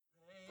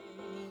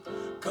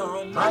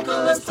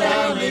Michael and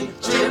Stanley,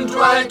 Jim,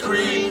 Dwight,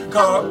 Creed,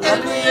 call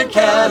Andy and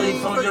Kelly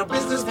for your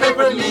business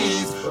paper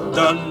needs.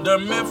 Dunder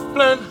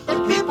Mifflin,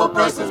 People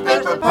Persons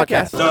Paper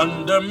Podcast.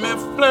 Dunder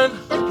Mifflin,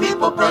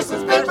 People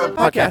Persons Paper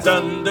Podcast.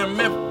 Dunder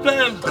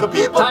Mifflin, the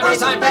People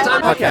Persons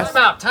Paper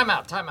Podcast. Time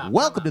out.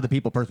 Welcome to the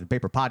People Person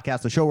Paper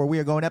Podcast, the show where we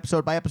are going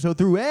episode by episode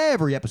through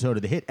every episode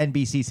of the hit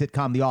NBC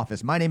sitcom The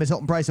Office. My name is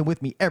Hilton Price, and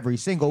with me every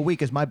single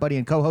week is my buddy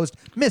and co-host,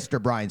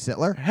 Mr. Brian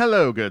Sittler.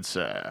 Hello, good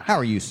sir. How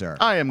are you, sir?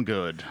 I am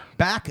good.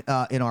 Back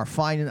in our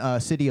fine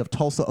city of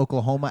Tulsa,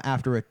 Oklahoma,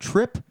 after a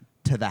trip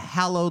to the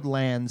hallowed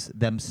lands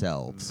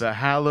themselves. The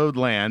hallowed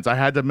lands. I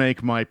had to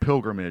make my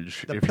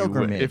pilgrimage,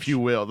 if you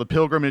will. The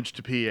pilgrimage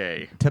to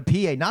PA. To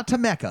PA, not to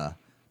Mecca.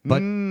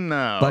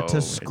 But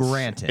to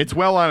Scranton. It's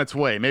well on its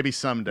way. Maybe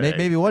someday.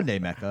 Maybe one day,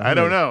 Mecca. I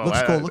don't know.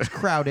 Looks cool. Looks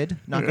crowded.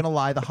 Not going to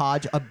lie. The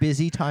Hodge, a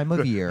busy time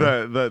of year.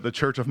 The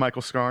Church of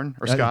Michael Scarn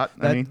or Scott.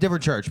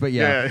 Different church, but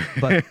yeah.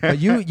 but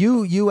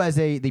you as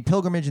the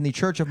pilgrimage in the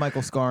Church of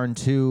Michael Scarn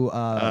to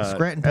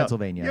Scranton,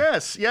 Pennsylvania.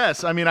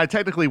 Yes. I mean, I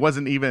technically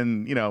wasn't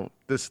even.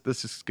 This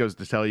just goes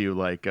to tell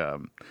you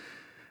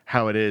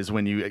how it is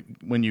when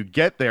you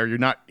get there. You're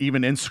not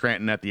even in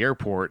Scranton at the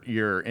airport.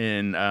 You're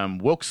in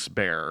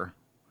Wilkes-Barre.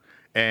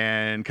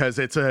 And because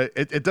it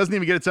doesn't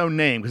even get its own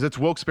name because it's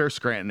Wilkes-Barre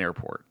Scranton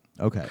Airport.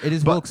 Okay, it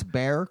is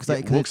Wilkes-Barre.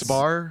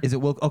 Wilkes-Barre? Is it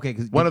Wilkes? Okay,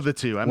 one of the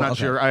two. I'm not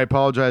sure. I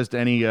apologize to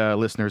any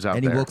listeners out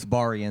there. Any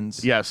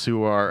Wilkes-Barrians? Yes,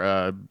 who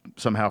are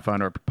somehow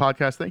found our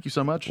podcast. Thank you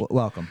so much.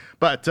 Welcome.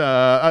 But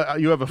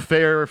you have a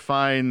fair,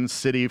 fine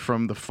city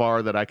from the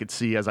far that I could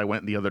see as I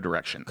went in the other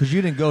direction. Because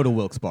you didn't go to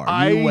Wilkes-Barre.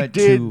 I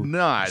did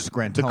not.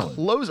 Scranton.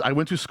 I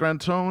went to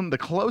Scranton. The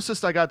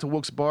closest I got to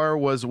Wilkes-Barre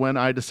was when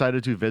I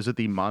decided to visit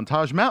the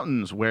Montage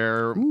Mountains,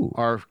 where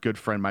our good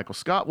friend Michael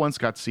Scott once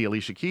got to see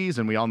Alicia Keys,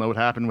 and we all know what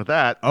happened with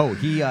that. Oh,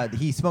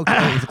 he smoked.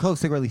 It was a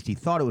closed cigarette. At least he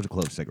thought it was a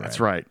closed cigarette.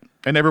 That's right.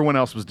 And everyone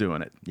else was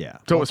doing it. Yeah.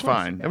 So it was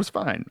fine. Yeah. It was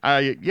fine.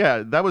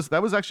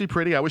 That was actually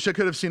pretty. I wish I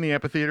could have seen the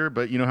amphitheater,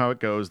 but you know how it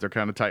goes. They're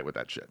kind of tight with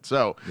that shit.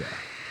 So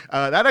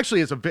that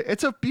actually is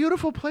it's a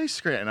beautiful place,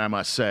 Scranton, I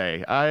must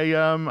say.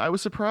 I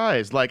was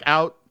surprised.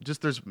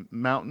 There's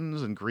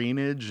mountains and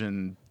greenage,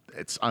 and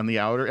it's on the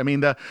outer. I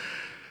mean,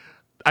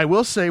 I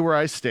will say where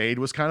I stayed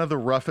was kind of the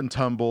rough and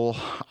tumble.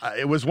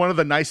 It was one of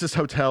the nicest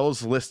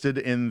hotels listed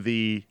in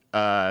the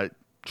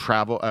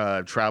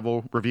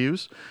travel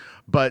reviews,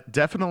 but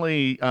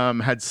definitely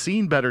had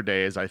seen better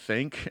days, I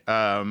think.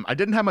 I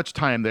didn't have much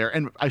time there,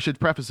 and I should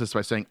preface this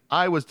by saying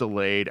I was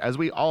delayed, as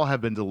we all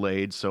have been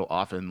delayed so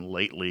often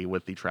lately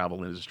with the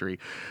travel industry,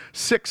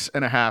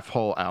 6.5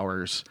 whole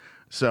hours.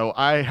 So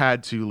I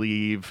had to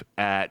leave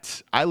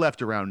I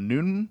left around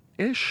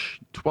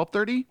noon-ish,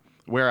 12:30,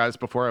 whereas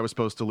before I was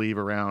supposed to leave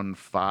around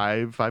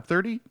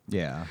 5:30.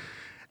 Yeah.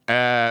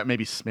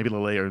 Maybe a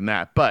little later than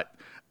that, but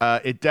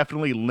it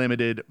definitely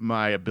limited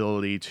my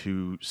ability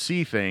to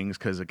see things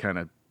because it kind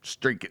of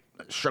shrunk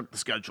the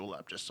schedule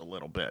up just a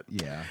little bit.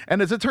 Yeah.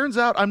 And as it turns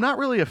out, I'm not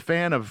really a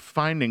fan of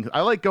finding.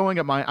 I like going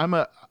at my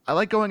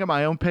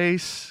own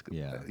pace.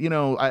 Yeah.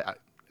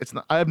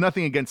 I have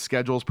nothing against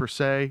schedules per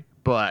se,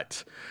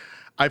 but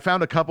I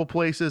found a couple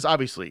places.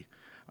 Obviously,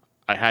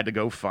 I had to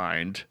go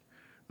find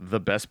the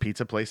best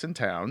pizza place in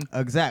town.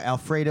 Exactly.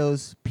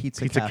 Alfredo's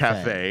Pizza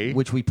Cafe.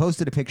 Which we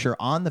posted a picture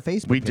on the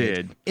Facebook page. We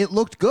did. It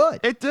looked good.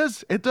 It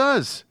does. It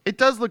does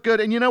look good.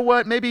 And you know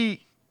what?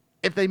 Maybe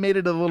if they made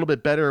it a little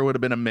bit better, it would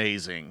have been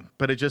amazing.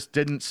 But it just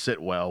didn't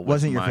sit well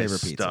with my favorite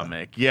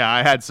stomach. Pizza? Yeah,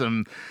 I had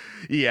some.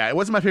 Yeah, it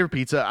wasn't my favorite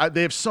pizza.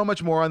 They have so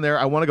much more on there.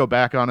 I want to go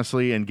back,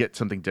 honestly, and get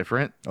something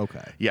different.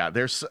 Okay. Yeah,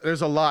 there's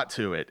a lot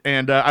to it.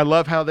 And I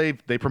love how they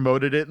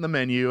promoted it in the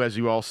menu, as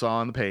you all saw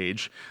on the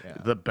page. Yeah.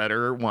 The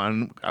better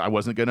one. I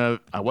wasn't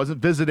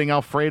visiting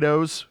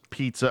Alfredo's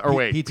Pizza.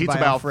 Pizza by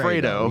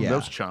Alfredo. Yeah.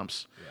 Those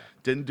chumps. Yeah.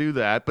 Didn't do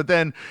that. But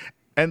then,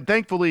 and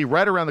thankfully,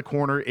 right around the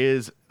corner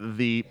is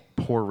the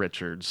Poor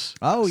Richard's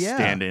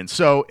stand-in.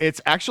 So it's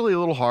actually a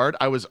little hard.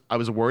 I was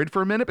worried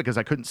for a minute because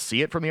I couldn't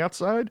see it from the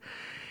outside.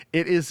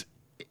 It is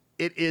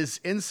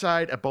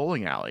inside a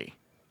bowling alley.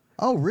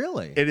 Oh,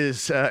 really? It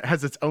is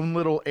has its own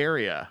little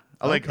area,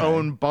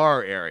 own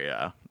bar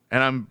area,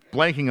 and I'm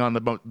blanking on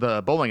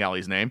the bowling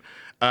alley's name.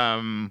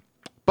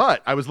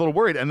 But I was a little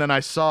worried, and then I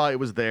saw it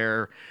was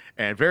there,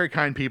 and very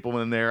kind people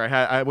in there.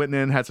 I went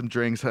in, had some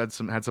drinks, had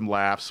some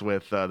laughs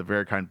with the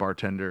very kind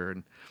bartender,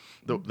 and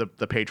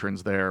the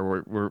patrons there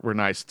were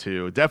nice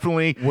too.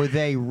 Definitely. Were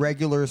they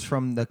regulars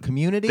from the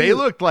community? They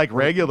looked like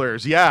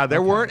regulars. Yeah,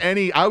 there weren't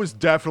any.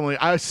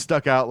 I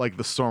stuck out like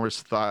the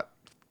sorest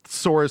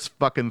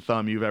fucking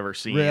thumb you've ever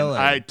seen. Really?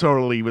 I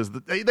totally was.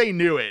 They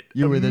knew it.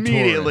 You were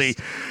immediately.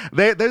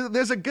 The tourist.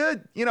 There's a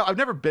good. I've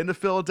never been to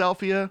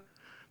Philadelphia,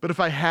 but if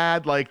I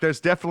had, there's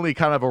definitely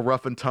kind of a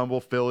rough and tumble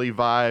Philly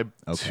vibe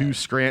to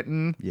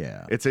Scranton.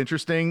 Yeah. It's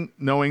interesting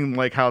knowing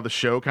like how the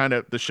show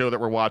that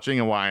we're watching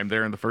and why I'm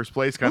there in the first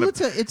place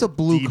it's a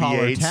blue collar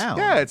deviates. town.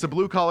 Yeah, it's a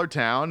blue collar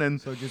town, and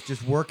so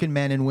just working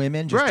men and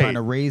women just trying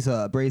to raise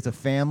a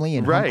family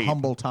in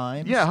humble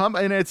times. Yeah,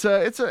 and it's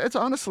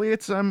honestly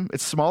it's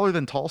smaller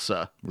than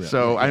Tulsa. Really?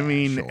 So Yeah, I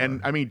mean, sure.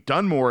 and I mean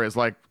Dunmore is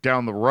like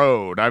down the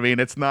road. I mean,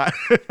 it's not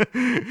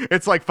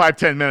it's like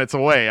 5-10 minutes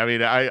away. I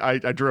mean,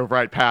 I drove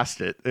right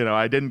past it. You know,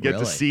 I didn't get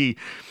to see.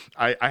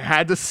 I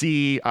had to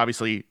see,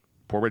 obviously,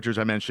 Poor Richards.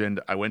 I mentioned.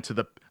 I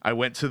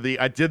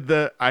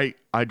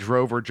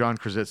drove where John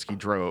Krasinski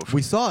drove.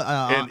 We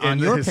saw on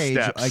your page.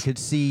 Steps. I could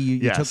see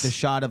you took the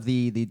shot of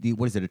the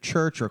what is it, a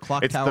church or a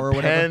clock it's tower the or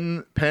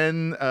whatever?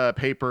 pen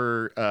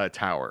paper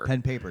tower.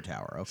 Pen paper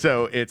tower. Okay.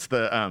 So it's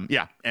the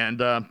and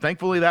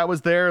thankfully that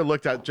was there.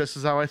 Looked out just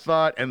as how I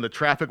thought, and the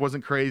traffic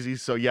wasn't crazy.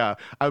 So yeah,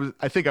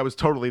 I think I was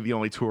totally the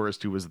only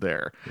tourist who was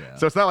there. Yeah.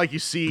 So it's not like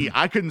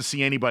I couldn't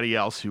see anybody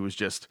else who was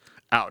just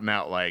out and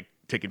out like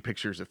taking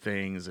pictures of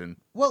things and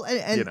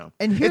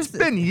and it's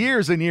been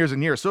years and years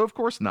and years. So of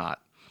course not.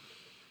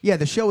 Yeah,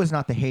 the show is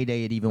not the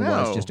heyday it even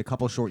was just a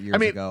couple short years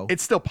ago.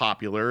 It's still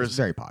popular. It's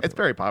very popular. It's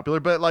very popular,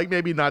 but like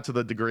maybe not to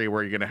the degree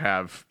where you're going to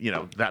have,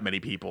 that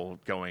many people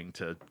going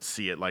to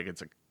see it like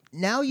it's a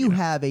now you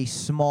have a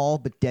small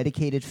but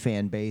dedicated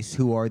fan base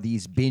who are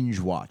these binge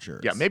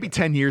watchers. Yeah, maybe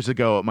 10 years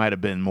ago it might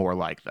have been more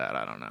like that.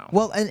 I don't know.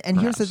 Well, and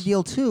here's the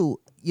deal too.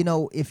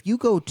 If you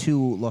go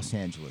to Los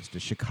Angeles, to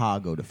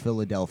Chicago, to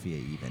Philadelphia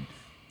even,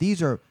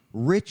 these are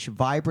rich,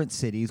 vibrant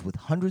cities with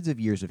hundreds of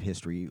years of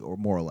history, or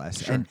more or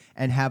less,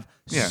 and have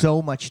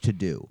so much to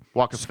do.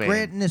 Walk of Fame.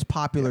 Scranton is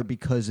popular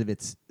because of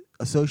its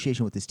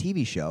association with this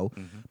TV show,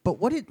 but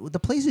the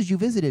places you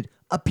visited,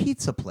 a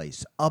pizza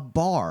place, a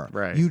bar,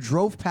 you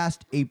drove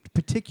past a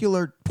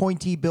particular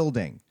pointy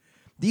building.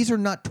 These are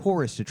not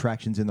tourist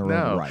attractions in their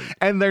own right.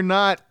 And they're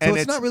not. So and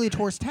it's not really a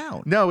tourist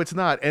town. No, it's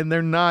not. And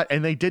they're not.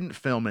 And they didn't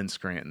film in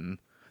Scranton.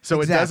 So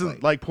it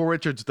doesn't, like, Poor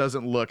Richards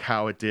doesn't look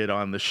how it did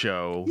on the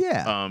show.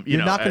 Yeah.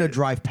 You're not going to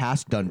drive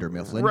past Dunder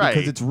Mifflin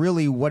because it's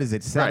really, what is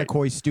it,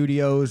 Satakoy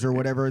Studios or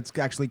whatever it's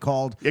actually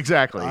called.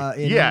 Exactly.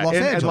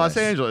 In Los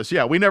Angeles.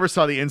 Yeah, we never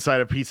saw the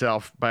inside of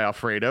Pizza by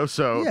Alfredo.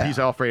 So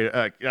Pizza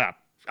Alfredo,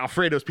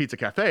 Alfredo's Pizza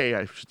Cafe,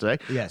 I should say.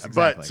 Yes,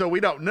 exactly. But so we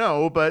don't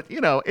know, but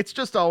it's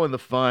just all in the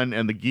fun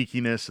and the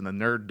geekiness and the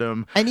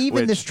nerddom. And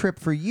even this trip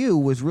for you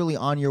was really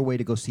on your way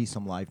to go see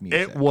some live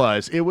music.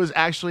 It was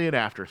actually an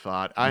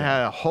afterthought. I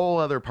had a whole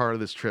other part of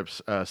this trip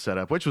set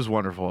up, which was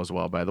wonderful as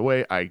well. By the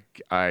way,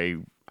 I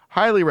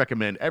highly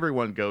recommend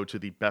everyone go to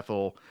the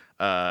Bethel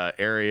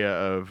area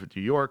of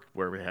New York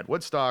where we had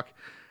Woodstock.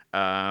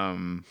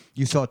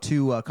 You saw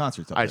two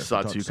concerts up there. I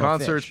saw two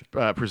concerts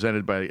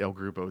presented by El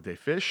Grupo de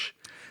Fish.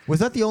 Was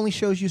that the only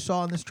shows you saw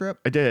on this trip?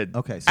 I did.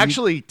 Okay. So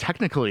actually,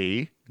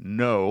 technically,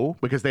 no,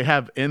 because they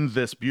have in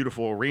this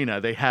beautiful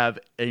arena, they have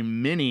a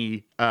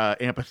mini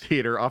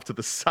amphitheater off to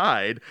the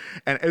side,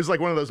 and it was like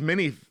one of those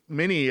mini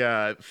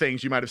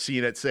things you might have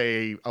seen at,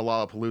 say, a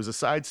Lollapalooza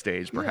side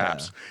stage,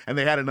 perhaps. Yeah. And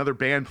they had another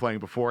band playing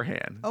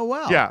beforehand. Oh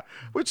wow! Yeah,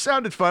 which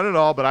sounded fun and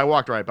all, but I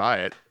walked right by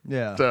it.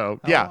 Yeah. So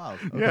wow.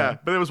 Okay. Yeah,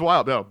 but it was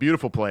wild. No,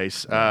 beautiful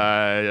place.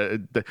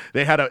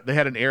 They had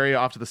an area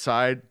off to the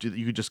side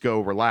you could just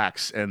go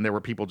relax, and there were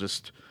people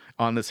just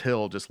on this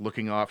hill, just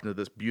looking off into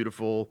this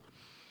beautiful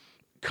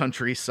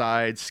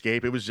countryside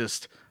scape. It was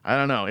just, I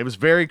don't know, it was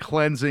very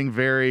cleansing,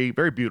 very,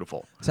 very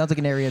beautiful. Sounds like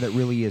an area that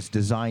really is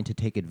designed to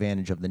take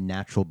advantage of the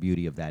natural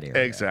beauty of that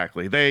area.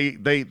 Exactly. They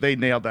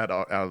nailed that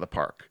out of the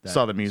park.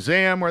 Saw the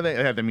museum where they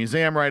had the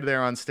museum right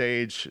there on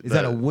stage. Is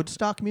that a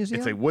Woodstock museum?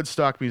 It's a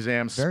Woodstock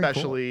museum, very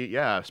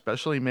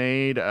specially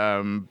made.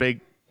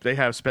 They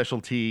have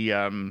specialty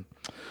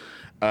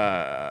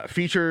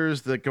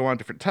features that go on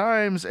different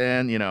times,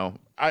 and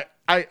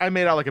I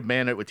made out like a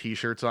bandit with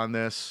T-shirts on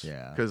this.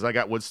 Yeah. Because I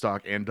got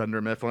Woodstock and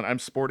Dunder Mifflin. I'm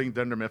sporting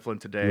Dunder Mifflin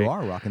today. You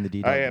are rocking the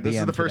D. I am. This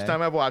is the first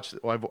time I've watched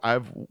it.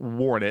 I've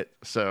worn it,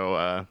 so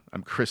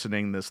I'm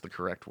christening this the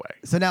correct way.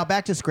 So now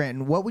back to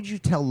Scranton. What would you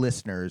tell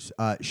listeners?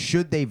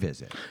 Should they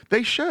visit?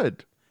 They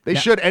should. They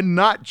should, and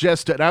not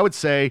just. And I would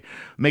say,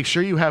 make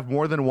sure you have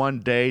more than one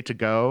day to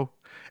go.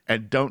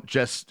 And don't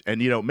just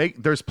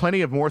there's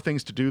plenty of more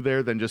things to do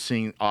there than just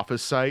seeing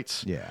office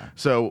sites. Yeah.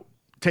 So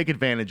take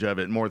advantage of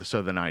it more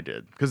so than I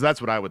did, because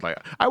that's what I would like.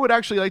 I would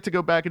actually like to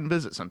go back and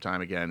visit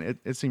sometime again.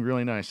 It seemed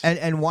really nice.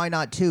 And why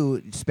not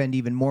too spend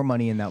even more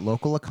money in that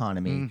local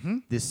economy? Mm-hmm.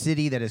 This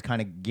city that has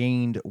kind of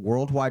gained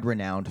worldwide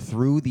renown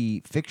through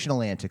the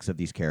fictional antics of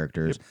these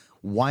characters. Yep.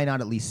 Why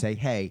not at least say,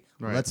 hey,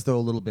 let's throw a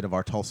little bit of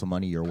our Tulsa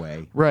money your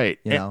way? Right.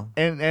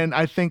 And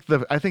I think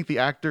the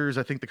actors,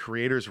 I think the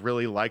creators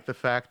really like the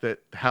fact that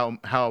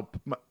how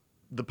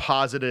the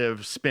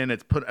positive spin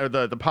it's put, or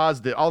the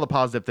positive, all the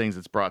positive things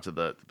it's brought to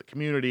the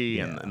community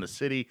and the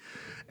city.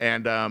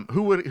 And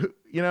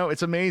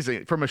it's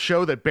amazing from a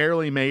show that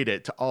barely made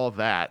it to all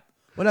that.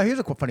 Well, now here's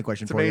a funny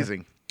question for you. It's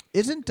amazing.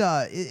 Isn't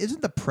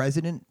the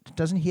president?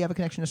 Doesn't he have a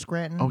connection to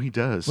Scranton? Oh, he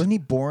does. Wasn't he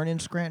born in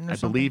Scranton? Or I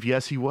something? believe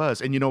yes, he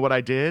was. And you know what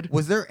I did?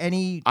 Was there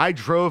any? I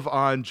drove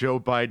on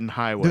Joe Biden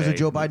Highway. There's a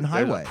Joe Biden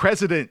Highway.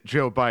 President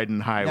Joe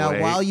Biden Highway.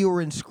 Now, while you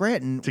were in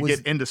Scranton, to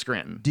get into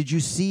Scranton, did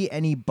you see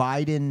any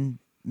Biden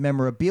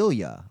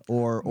memorabilia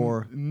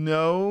or?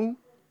 No.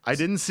 I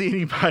didn't see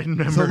any Biden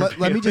memorabilia. So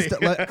let me just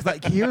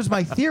here's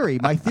my theory.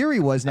 My theory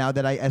was now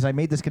that as I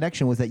made this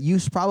connection was that you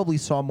probably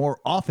saw more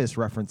Office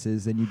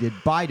references than you did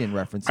Biden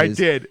references. I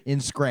did in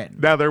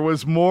Scranton. Now there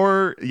was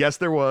more. Yes,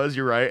 there was.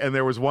 You're right. And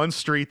there was one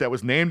street that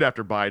was named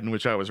after Biden,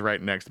 which I was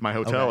right next. My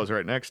hotel was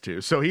right next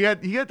to. So he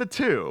had the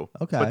two.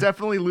 Okay, but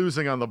definitely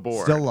losing on the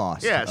board. Still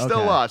lost. Yeah,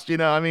 still lost. You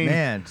know, I mean,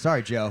 man,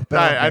 sorry, Joe.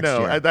 I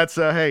know year. That's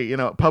hey, you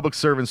know, public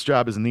servant's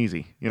job isn't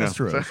easy. You know, that's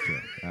true. So, that's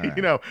true. Right.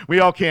 You know, we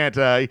all can't.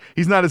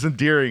 He's not as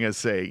endearing as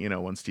say, you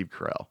know, one Steve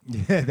Carell.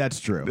 Yeah,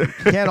 that's true.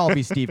 Can't all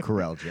be Steve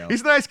Carell, Joe.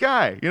 He's a nice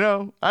guy. You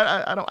know,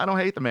 I don't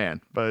hate the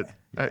man, but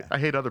I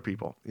hate other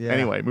people. Yeah.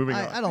 Anyway, moving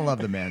on. I don't love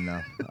the man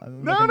though.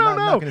 No. I'm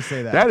not going to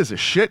say that. That is a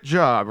shit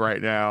job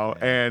right now,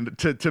 and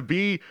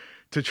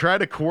to try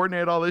to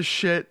coordinate all this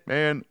shit,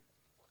 man.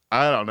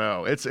 I don't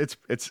know.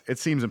 It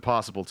seems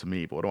impossible to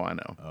me, but what do I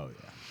know? Oh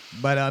yeah.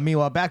 But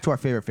meanwhile, back to our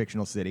favorite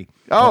fictional city.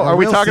 Oh, are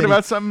we talking city,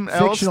 about something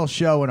else? Fictional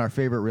show in our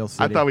favorite real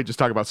city. I thought we'd just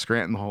talk about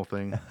Scranton the whole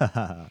thing.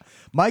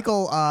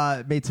 Michael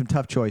made some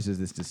tough choices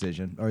this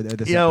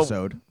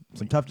episode.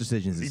 Some tough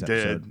decisions this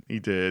episode. He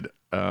did.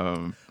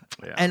 Yeah.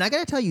 And I got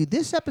to tell you,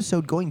 this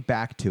episode, going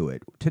back to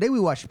it, today we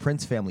watched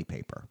Prince Family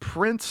Paper.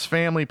 Prince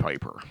Family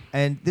Paper.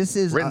 And this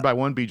is written by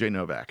one B.J.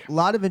 Novak. A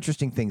lot of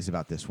interesting things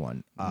about this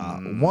one.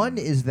 One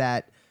is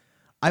that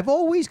I've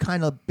always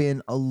kind of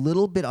been a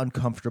little bit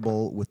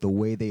uncomfortable with the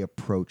way they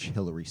approach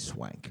Hilary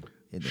Swank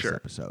in this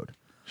episode.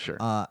 Sure.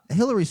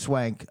 Hilary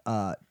Swank,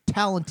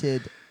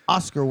 talented,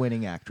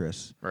 Oscar-winning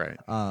actress. Right.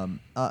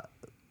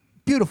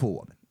 Beautiful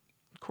woman.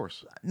 Of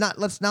course.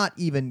 Let's not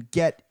even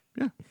get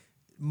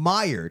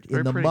mired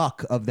in the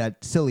muck of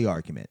that silly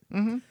argument.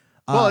 Mm-hmm.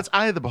 Well, it's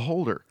eye of the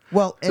beholder.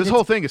 Well, this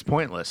whole thing is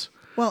pointless.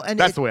 Well, and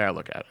that's the way I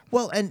look at it.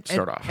 Well,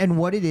 and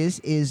what it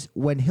is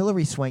when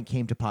Hilary Swank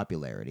came to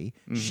popularity,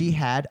 she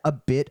had a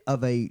bit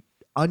of a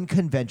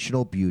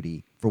unconventional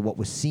beauty for what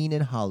was seen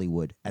in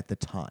Hollywood at the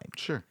time.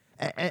 Sure.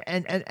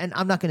 And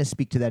I'm not going to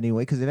speak to that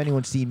anyway, because if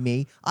anyone's seen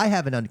me, I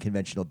have an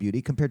unconventional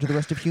beauty compared to the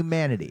rest of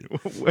humanity.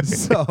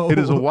 So it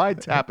is a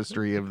wide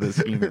tapestry of this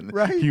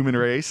human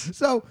race.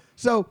 So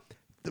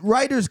the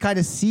writers kind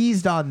of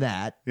seized on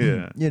that.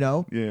 Yeah. You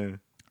know. Yeah.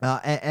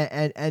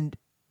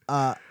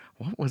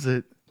 What was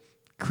it?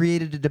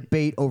 Created a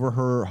debate over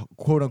her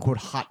quote unquote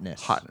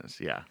hotness.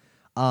 Yeah.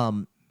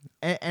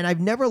 And I've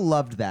never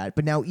loved that,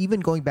 but now even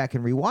going back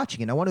and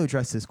rewatching it, I want to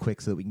address this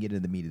quick so that we can get into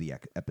the meat of the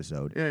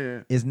episode.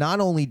 Yeah. Is not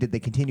only did they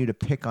continue to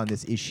pick on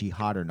this "is she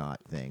hot or not"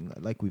 thing,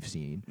 like we've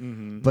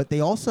seen, but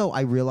they also,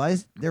 I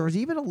realized, there was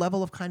even a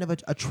level of kind of a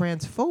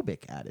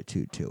transphobic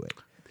attitude to it.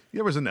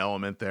 There was an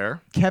element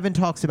there. Kevin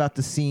talks about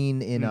the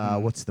scene in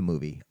what's the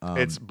movie?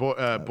 It's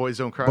Boys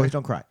Don't Cry. Boys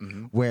Don't Cry,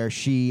 where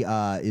she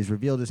is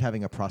revealed as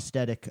having a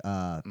prosthetic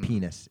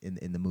penis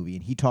in the movie,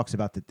 and he talks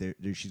about that they're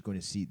going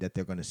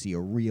to see a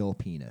real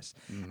penis,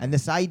 and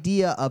this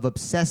idea of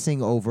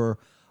obsessing over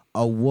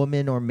a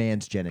woman or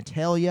man's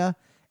genitalia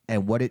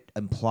and what it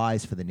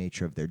implies for the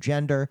nature of their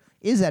gender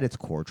is at its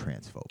core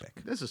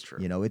transphobic. This is true.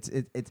 You know, I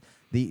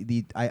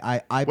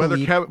whether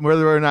believe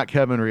whether or not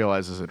Kevin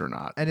realizes it or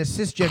not. And as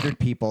cisgendered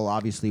people,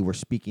 obviously, we're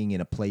speaking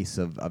in a place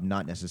of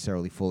not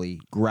necessarily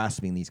fully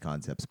grasping these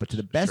concepts. But to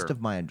the best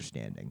of my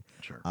understanding,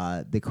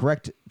 the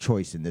correct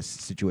choice in this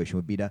situation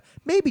would be to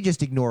maybe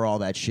just ignore all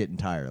that shit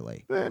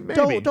entirely.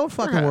 Don't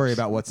fucking worry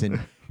about what's in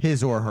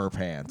his or her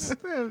pants.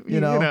 You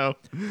know?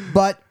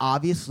 But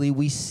obviously,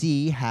 we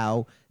see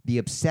how the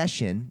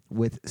obsession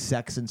with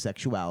sex and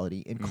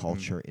sexuality in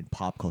culture, in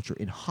pop culture,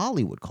 in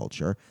Hollywood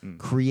culture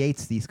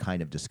creates these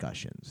kind of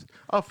discussions.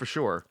 Oh, for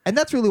sure. And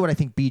that's really what I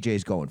think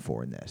BJ's going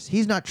for in this.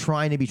 He's not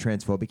trying to be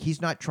transphobic. He's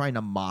not trying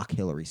to mock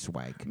Hilary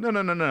Swank. No.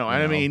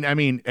 I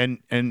mean,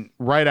 and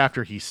right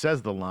after he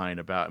says the line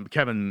about,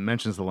 Kevin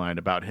mentions the line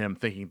about him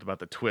thinking about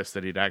the twist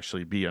that he'd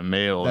actually be a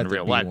male in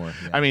real life. More,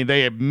 yeah. I mean,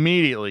 they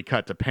immediately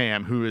cut to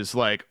Pam, who is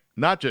like,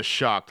 not just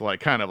shocked,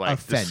 like kind of like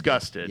offended.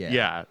 Disgusted.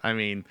 Yeah. I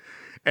mean,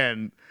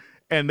 and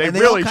they they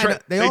really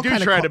all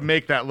try to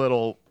make that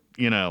little,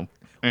 Well,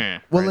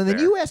 and then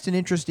you asked an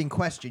interesting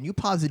question. You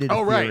posited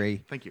a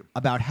theory Thank you.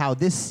 about how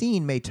this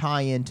scene may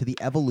tie into the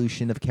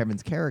evolution of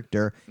Kevin's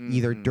character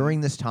either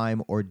during this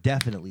time or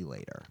definitely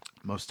later.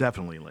 Most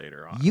definitely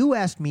later on. You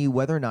asked me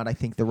whether or not I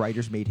think the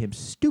writers made him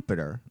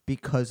stupider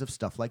because of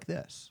stuff like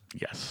this.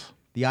 Yes.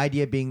 The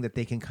idea being that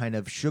they can kind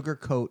of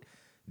sugarcoat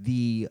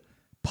the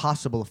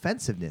possible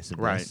offensive-ness of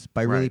this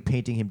by really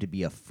painting him to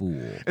be a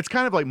fool. It's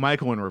kind of like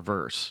Michael in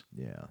reverse.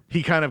 Yeah.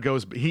 He kind of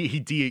goes he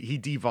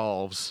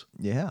devolves.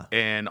 Yeah.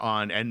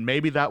 And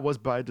maybe that was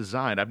by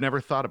design. I've never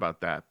thought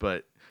about that,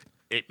 but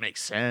it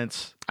makes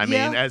sense. I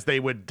mean, as they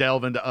would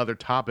delve into other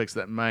topics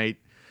that might,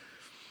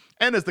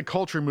 and as the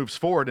culture moves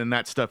forward and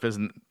that stuff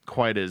isn't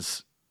quite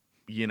as,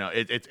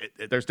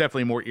 there's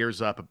definitely more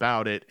ears up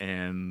about it,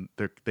 and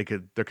there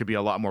could be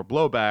a lot more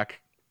blowback,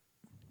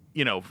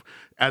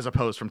 as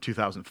opposed from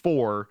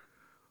 2004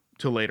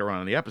 to later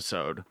on in the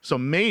episode. So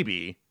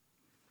maybe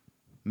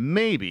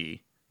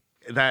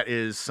that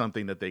is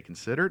something that they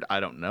considered. I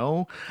don't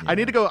know. Yeah. I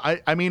need to go.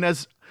 I mean,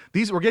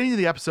 we're getting to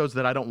the episodes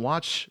that I don't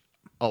watch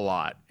a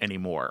lot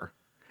anymore,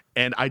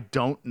 and I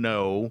don't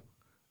know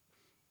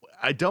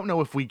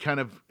if we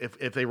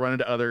if they run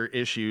into other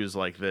issues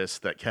like this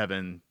that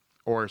Kevin,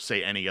 or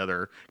say any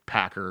other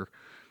Packer,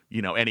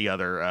 any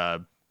other,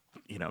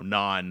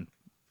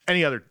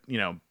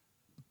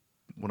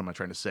 what am I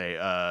trying to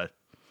say?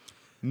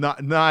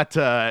 Not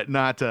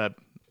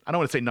I don't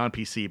want to say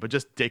non-PC, but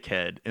just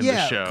dickhead in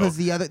the show. Because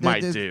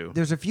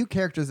there's a few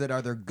characters that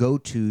are their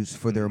go-tos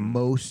for their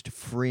most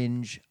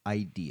fringe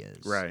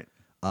ideas. Right.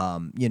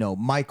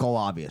 Michael,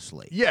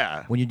 obviously.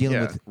 Yeah. When you're dealing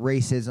with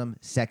racism,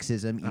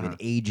 sexism, even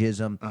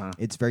ageism,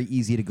 it's very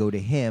easy to go to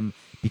him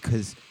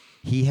because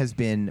he has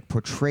been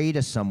portrayed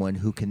as someone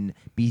who can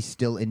be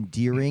still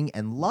endearing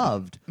and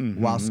loved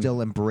while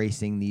still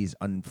embracing these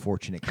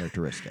unfortunate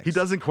characteristics. He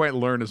doesn't quite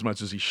learn as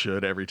much as he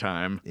should every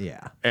time.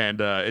 Yeah. And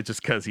it's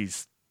just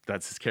because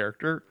that's his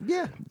character.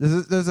 Yeah.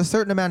 There's a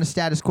certain amount of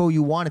status quo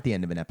you want at the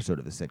end of an episode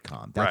of the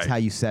sitcom. That's how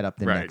you set up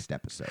the next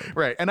episode.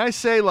 Right. And I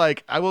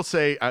will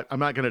say, I'm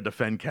not going to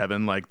defend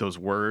Kevin, those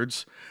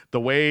words.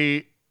 The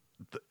way,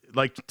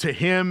 to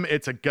him,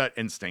 it's a gut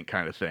instinct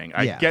kind of thing.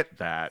 I get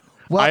that.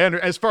 Well,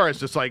 as far as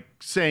just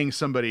saying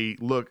somebody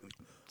saying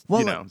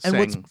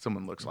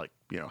someone looks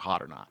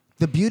hot or not.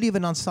 The beauty of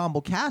an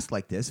ensemble cast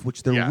like this,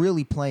 which they're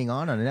really playing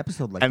on an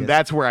episode like this. And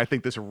that's where I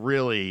think this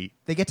really...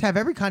 They get to have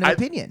every kind of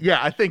opinion. Yeah,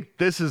 I think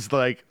this is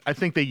I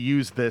think they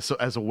use this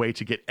as a way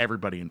to get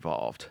everybody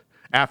involved.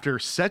 And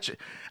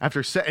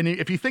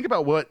if you think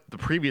about what the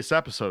previous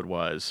episode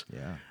was,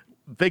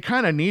 they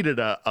kind of needed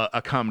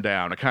a come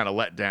down, a kind of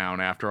let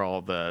down after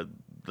all the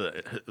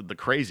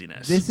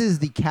craziness. This is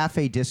the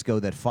cafe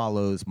disco that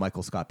follows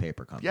Michael Scott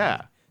Paper Company.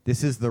 Yeah.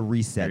 This is the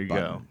reset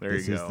button. There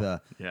you go.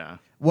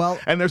 Well,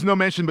 and there's no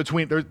mention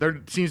between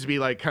there seems to be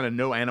kind of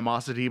no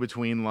animosity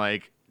between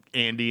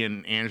Andy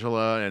and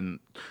Angela, and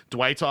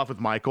Dwight's off with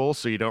Michael,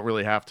 so they don't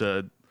really have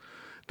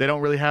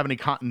any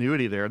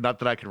continuity there, not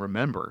that I can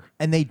remember.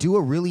 And they do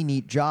a really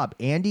neat job.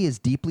 Andy is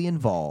deeply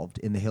involved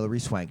in the Hillary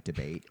Swank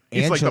debate.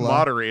 He's like the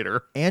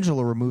moderator.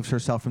 Angela removes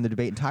herself from the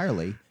debate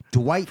entirely.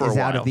 Dwight is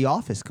out of the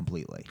office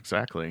completely.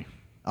 Exactly.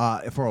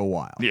 For a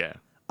while. Yeah.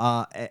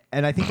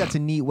 And I think that's a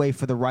neat way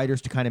for the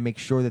writers to kind of make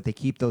sure that they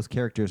keep those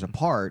characters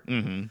apart.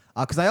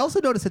 Because I also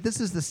noticed that this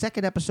is the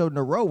second episode in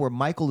a row where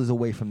Michael is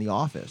away from the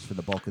office for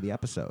the bulk of the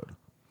episode.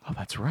 Oh,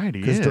 that's right.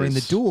 Because during the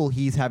duel,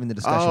 he's having the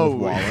discussion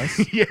with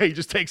Wallace. Yeah, he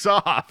just takes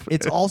off.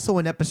 It's also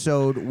an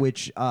episode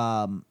which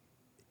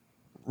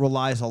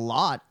relies a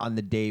lot on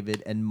the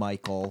David and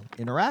Michael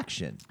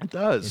interaction. It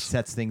does. It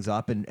sets things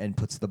up and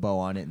puts the bow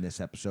on it in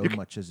this episode,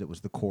 much as it was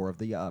the core of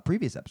the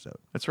previous episode.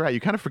 That's right. You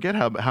kind of forget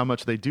how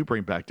much they do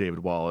bring back David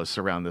Wallace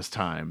around this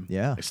time.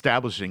 Yeah.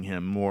 Establishing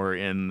him more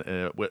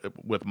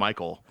with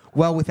Michael.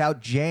 Well,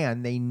 without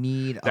Jan, they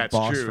need a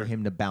boss for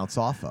him to bounce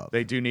off of.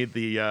 They do need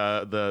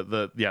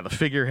the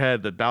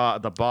figurehead,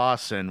 the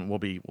boss, and we'll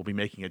be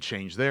making a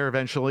change there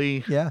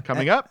eventually. Yeah.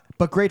 Coming up.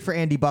 But great for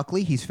Andy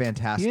Buckley. He's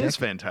fantastic. He is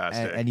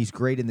fantastic. And he's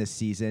great in this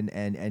season,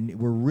 and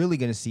we're really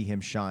going to see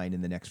him shine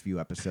in the next few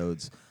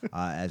episodes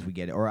as we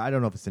get it. Or I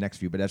don't know if it's the next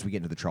few, but as we get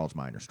into the Charles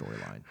Minor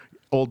storyline.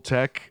 Old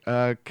Tech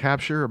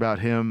capture about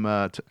him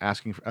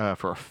asking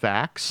for a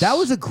fax. That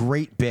was a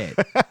great bit.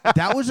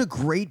 That was a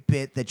great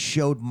bit that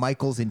showed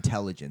Michael's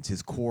intelligence,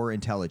 his core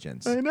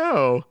intelligence. I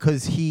know.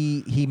 Because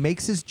he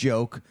makes his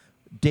joke.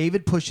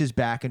 David pushes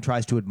back and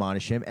tries to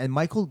admonish him, and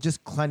Michael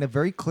just kind of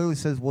very clearly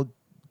says, well,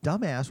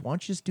 dumbass, why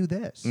don't you just do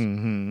this?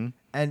 Mm-hmm.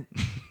 And...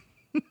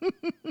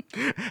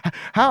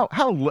 how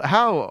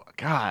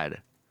God,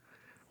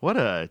 what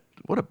a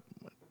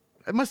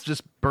it must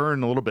just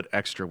burn a little bit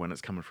extra when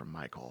it's coming from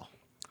Michael.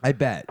 I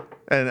bet.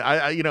 And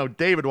I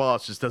David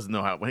Wallace just doesn't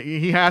know how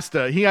he has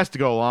to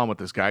go along with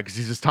this guy because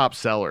he's his top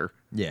seller.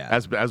 Yeah,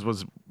 as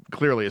was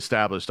clearly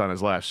established on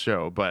his last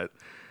show. But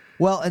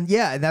and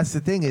that's the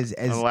thing is,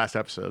 on the last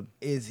episode,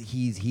 is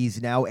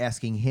he's now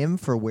asking him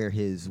for where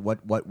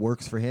what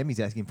works for him.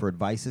 He's asking for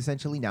advice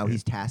essentially. Now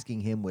he's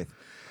tasking him with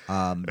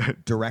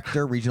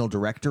regional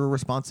director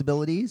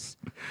responsibilities.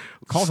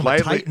 Calls him a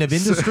titan of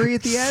industry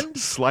at the end.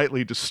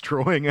 Slightly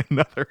destroying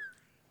another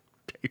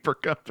paper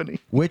company.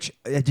 Which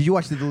did you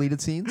watch the deleted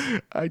scenes?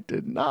 I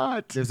did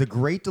not. There's a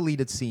great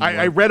deleted scene.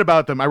 I read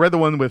about them. I read the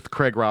one with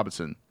Craig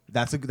Robinson.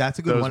 That's a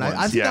good one.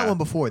 I've seen that one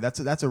before. That's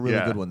a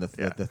really good one.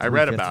 The I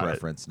read about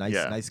reference.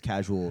 Nice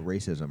casual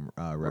racism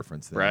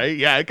reference there. Right?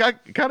 Yeah, it kind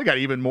of got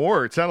even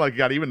more. It sounded like it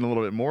got even a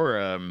little bit more.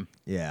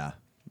 That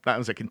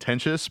was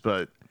contentious,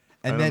 but.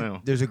 And then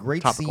there's a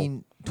great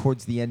scene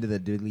towards the end of the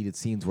deleted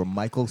scenes where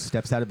Michael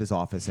steps out of his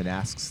office and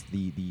asks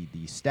the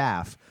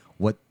staff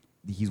what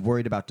he's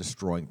worried about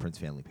destroying Prince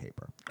Family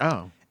Paper.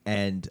 Oh.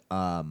 And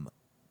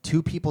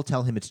two people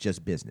tell him it's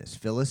just business.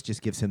 Phyllis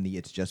just gives him the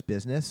it's just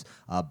business.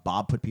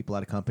 Bob put people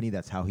out of company.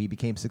 That's how he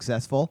became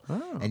successful.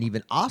 Oh. And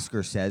even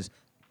Oscar says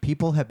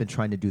people have been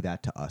trying to do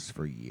that to us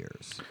for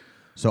years.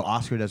 So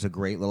Oscar does a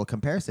great little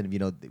comparison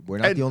of, we're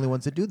not the only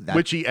ones that do that.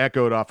 Which he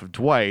echoed off of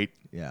Dwight,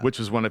 which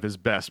was one of his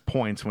best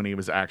points when he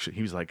was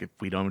like, if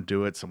we don't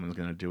do it, someone's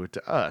going to do it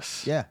to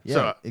us. Yeah,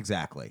 so,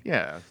 exactly.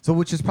 Yeah. So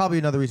which is probably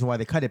another reason why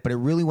they cut it, but it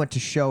really went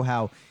to show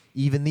how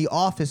even The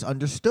Office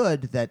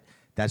understood that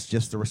that's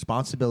just the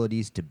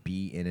responsibilities to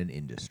be in an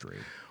industry.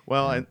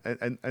 Well,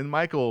 and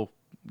Michael,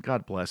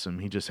 God bless him,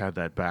 he just had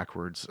that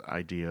backwards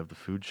idea of the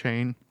food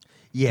chain.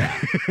 Yeah.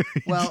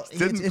 Well,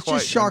 it's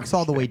just sharks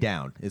all the way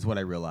down is what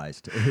I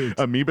realized.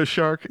 Amoeba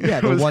shark?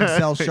 Yeah, the one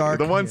cell shark.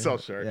 The one cell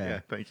shark. Yeah,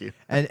 thank you.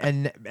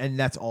 And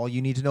that's all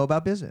you need to know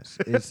about business.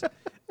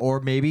 Or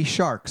maybe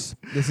sharks.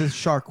 This is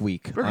Shark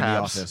Week Perhaps. on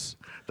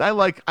The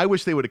Office. I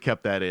wish they would have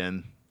kept that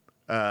in,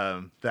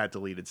 that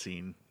deleted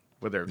scene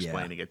where they're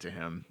explaining it to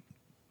him.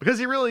 Because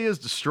he really is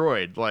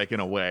destroyed, in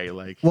a way.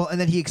 Well,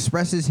 and then he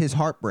expresses his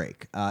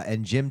heartbreak,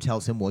 and Jim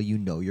tells him, well,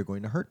 you're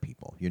going to hurt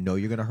people. You're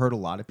going to hurt a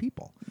lot of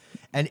people.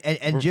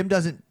 And Jim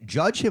doesn't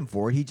judge him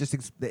for it. He just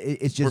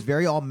it's just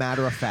very all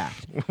matter of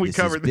fact. This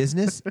is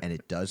business, and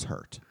it does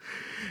hurt.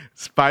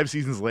 It's 5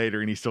 seasons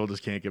later, and he still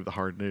just can't give the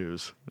hard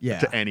news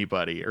to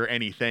anybody or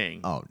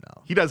anything. Oh,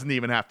 no. He doesn't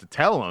even have to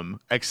tell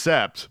him,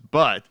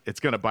 but it's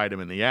going to bite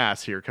him in the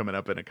ass here coming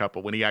up in a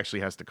couple when he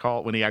actually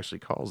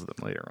calls them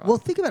later on. Well,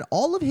 think about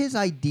all of his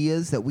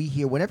ideas that we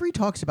hear. Whenever he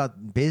talks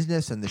about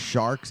business and the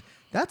sharks,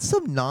 that's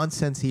some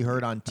nonsense he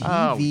heard on TV.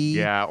 Oh,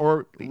 yeah,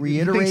 or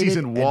he thinks he's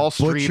in Wall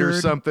Street or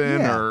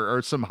something,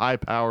 or some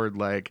high-powered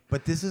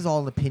But this is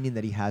all an opinion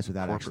that he has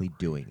without actually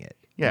doing it.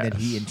 Yes. And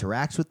then he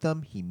interacts with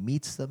them, he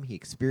meets them, he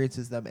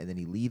experiences them, and then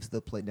he leaves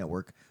the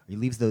network, he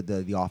leaves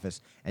the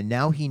office, and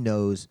now he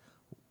knows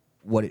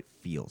what it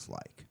feels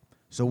like.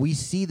 So we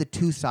see the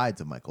two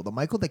sides of Michael. The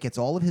Michael that gets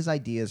all of his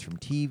ideas from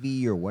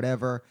TV or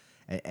whatever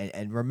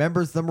and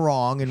remembers them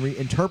wrong and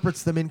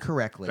reinterprets them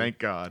incorrectly. Thank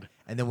God.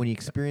 And then when he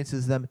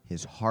experiences them,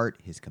 his heart,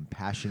 his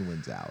compassion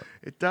wins out.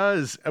 It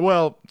does.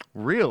 Well,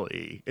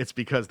 really, it's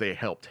because they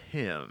helped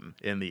him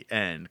in the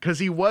end. Because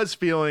he was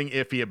feeling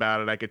iffy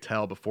about it, I could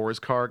tell, before his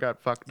car got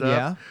fucked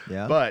up.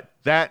 Yeah. But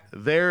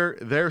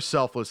their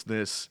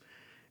selflessness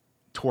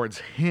towards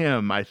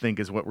him, I think,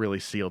 is what really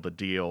sealed the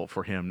deal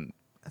for him.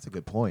 That's a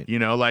good point.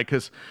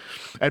 Because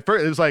at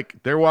first it was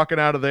like they're walking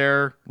out of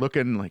there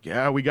looking like,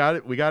 yeah, we got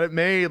it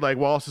made. Like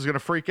Wallace is going to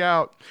freak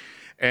out.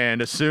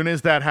 And as soon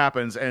as that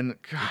happens, and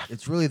God,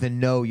 it's really the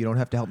no, you don't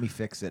have to help me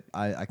fix it.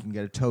 I can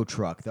get a tow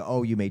truck.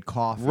 You made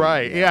coffee.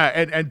 Right, yeah.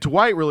 And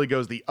Dwight really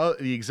goes the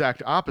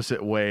exact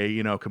opposite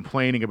way,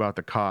 complaining about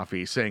the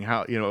coffee, saying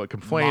how,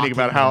 complaining mocking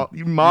about how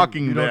you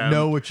mocking you them. don't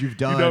know what you've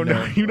done.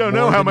 You don't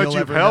know how much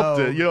you've helped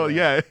know. it.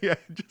 Yeah,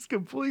 just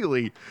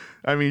completely.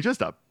 I mean,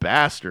 just a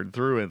bastard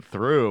through and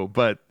through.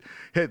 But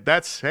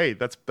that's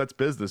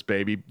business,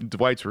 baby.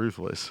 Dwight's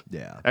ruthless.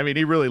 Yeah. I mean,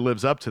 he really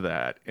lives up to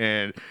that.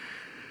 And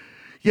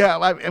yeah,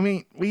 I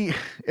mean,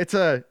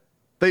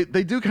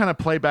 they do kind of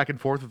play back and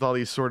forth with all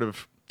these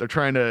they're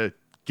trying to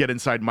get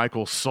inside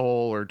Michael's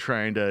soul or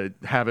trying to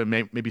have him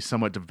maybe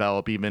somewhat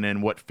develop even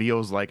in what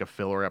feels like a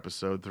filler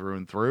episode through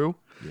and through.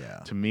 Yeah.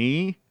 To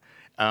me.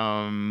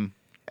 And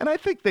I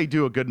think they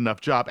do a good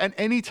enough job. And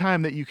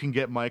anytime that you can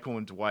get Michael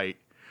and Dwight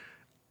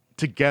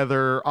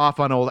together off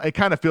on it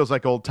kind of feels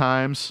like old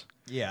times.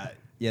 Yeah.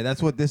 Yeah,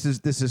 that's what this is.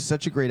 This is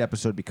such a great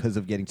episode because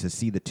of getting to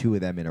see the two of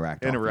them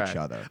interact with each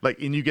other.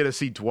 And you get to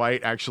see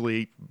Dwight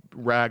actually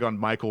rag on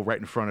Michael right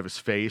in front of his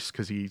face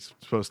because he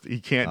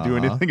can't do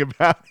anything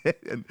about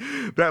it. And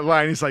that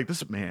line, he's like,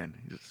 "This man,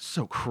 he's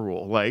so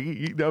cruel."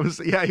 He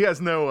has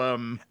no.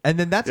 And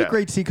then that's a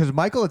great scene because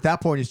Michael at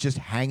that point is just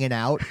hanging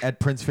out at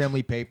Prince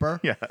Family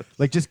Paper,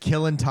 just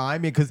killing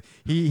time because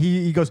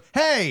he goes,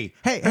 "Hey,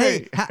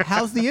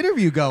 how's the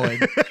interview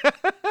going?"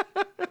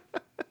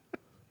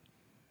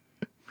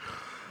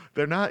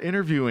 They're not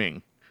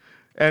interviewing.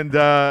 And,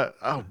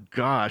 oh,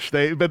 gosh.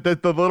 But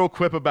the little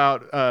quip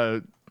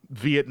about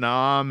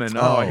Vietnam and,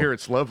 I hear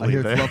it's lovely. I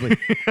hear it's lovely.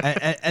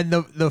 and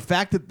the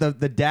fact that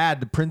the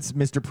dad, the Prince,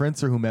 Mr.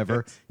 Prince or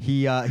whomever,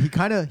 he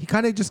kind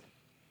of just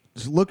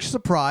looks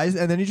surprised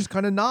and then he just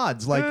kind of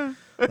nods like I'm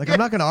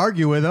not going to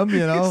argue with him,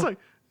 It's like,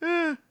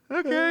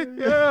 okay,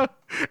 yeah.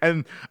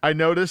 And I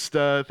noticed,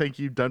 thank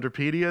you,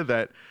 Dunderpedia,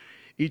 that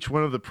each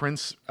one of the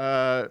Prince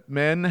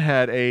men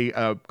had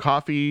a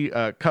coffee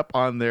cup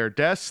on their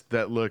desk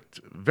that looked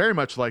very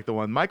much like the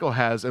one Michael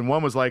has, and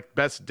one was like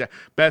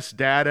best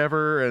dad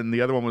ever, and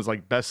the other one was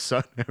like best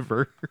son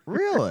ever.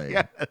 Really?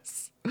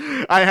 Yes.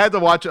 I had to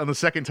watch it on the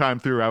second time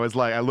through.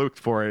 I looked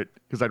for it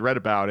because I'd read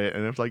about it,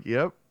 and I was like,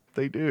 "Yep,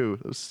 they do.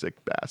 Those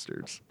sick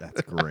bastards."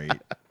 That's great.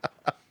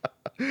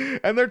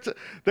 And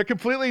they're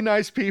completely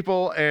nice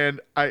people, and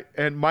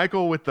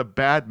Michael with the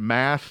bad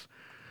math.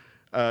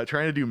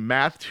 Trying to do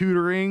math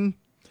tutoring.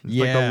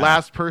 Like the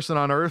last person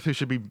on earth who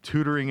should be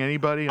tutoring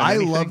anybody. I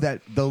love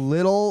that.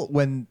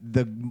 When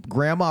the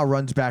grandma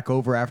runs back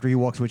over after he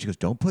walks away, she goes,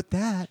 "Don't put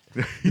that."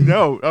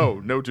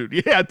 No, dude.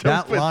 Yeah,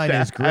 that line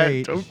is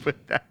great. Don't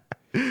put that.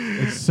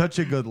 It's such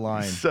a good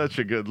line. Such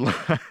a good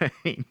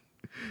line.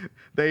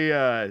 They,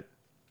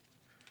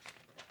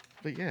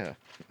 but yeah.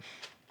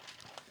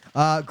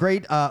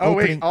 Great. Oh, opening.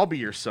 wait, I'll be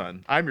your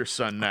son. I'm your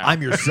son now.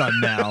 I'm your son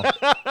now.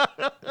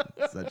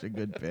 Such a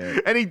good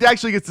bit. And he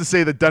actually gets to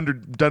say that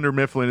Dunder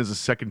Mifflin is a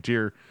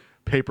second-tier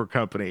paper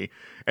company.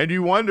 And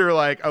you wonder,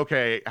 like,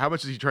 okay, how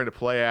much is he trying to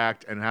play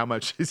act and how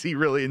much is he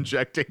really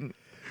injecting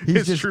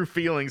his true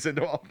feelings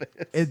into all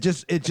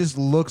this? It just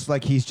looks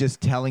like he's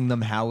just telling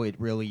them how it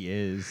really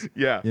is.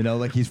 Yeah. You know,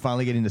 like he's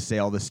finally getting to say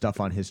all this stuff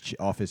on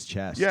off his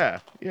chest. Yeah,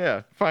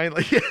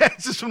 finally. Yeah,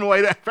 it's just from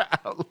way to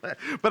outlet.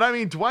 But I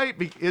mean, Dwight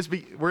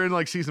we're in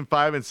like season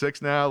 5 and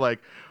 6 now. Like,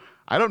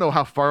 I don't know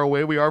how far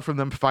away we are from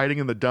them fighting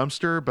in the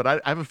dumpster, but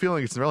I have a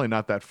feeling it's really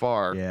not that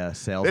far. Yeah,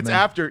 salesman. It's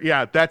after.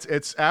 Yeah,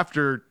 it's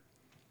after.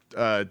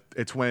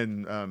 It's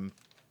when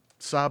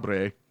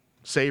Saber.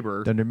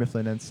 Dunder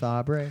Mifflin and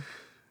Sabre.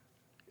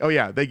 Oh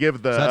yeah, they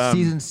give the. So that's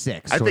season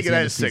 6. I So think it's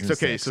it is 6.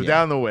 Okay, so yeah.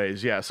 down the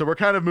ways, yeah. So we're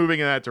kind of moving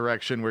in that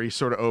direction where he's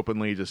sort of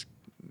openly just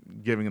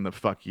giving him the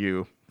fuck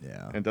you.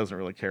 Yeah. And doesn't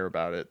really care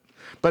about it.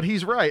 But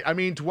he's right. I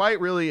mean, Dwight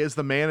really is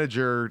the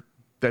manager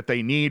that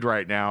they need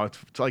right now.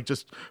 It's like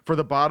just for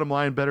the bottom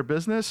line, better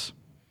business.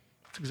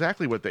 It's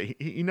exactly what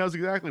he knows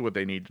exactly what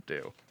they need to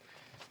do.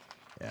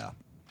 Yeah.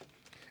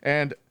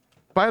 And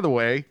by the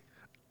way,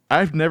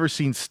 I've never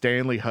seen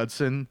Stanley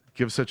Hudson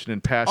give such an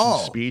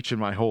impassioned speech in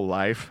my whole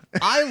life.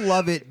 I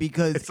love it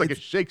because it's like a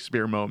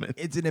Shakespeare moment.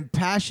 It's an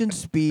impassioned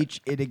speech.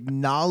 It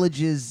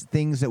acknowledges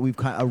things that we've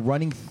a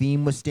running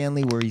theme with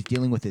Stanley where he's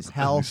dealing with his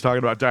health. He's talking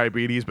about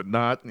diabetes, but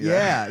not.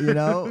 Yeah, you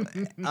know,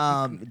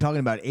 talking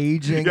about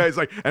aging. Yeah, he's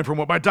like, and from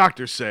what my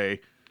doctors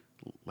say,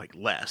 like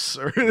less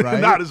or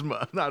right? not as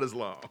much, not as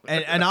long.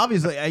 And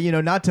obviously, you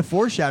know, not to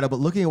foreshadow, but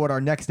looking at what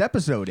our next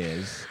episode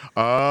is.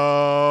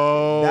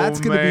 Oh, that's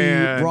going to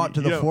be brought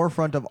to the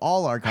forefront of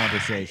all our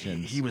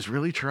conversations. He was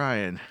really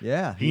trying.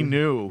 Yeah, he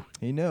knew.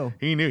 He knew.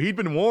 He'd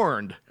been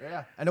warned.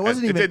 Yeah, and it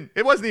wasn't even.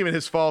 It wasn't even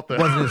his fault though.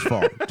 It wasn't his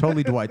fault.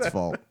 Totally Dwight's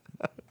fault.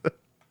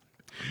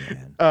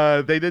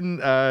 Man. They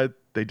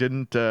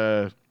didn't.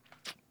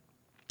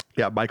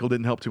 Yeah, Michael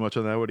didn't help too much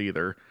on that one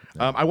either.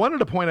 No. I wanted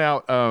to point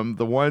out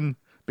the one.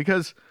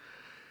 Because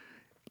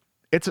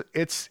it's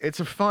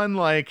a fun,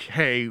 like,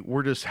 hey,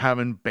 we're just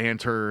having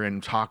banter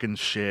and talking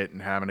shit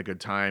and having a good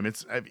time.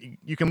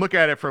 You can look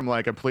at it from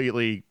like a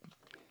completely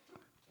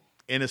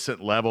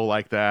innocent level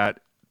like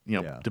that,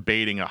 you know,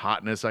 debating a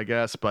hotness, I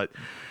guess. But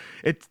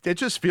it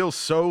just feels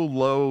so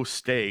low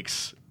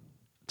stakes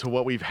to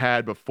what we've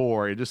had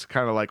before. It just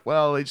kind of like,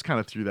 well, they just kind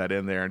of threw that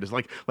in there and just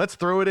like, let's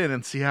throw it in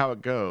and see how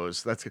it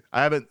goes.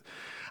 I haven't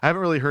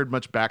really heard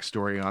much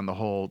backstory on the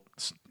whole.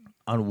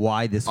 On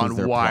why this was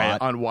their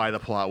plot. On why the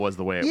plot was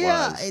the way it was.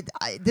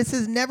 Yeah, this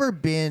has never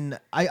been.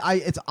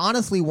 It's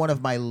honestly one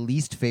of my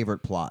least favorite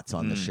plots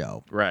on the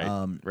show.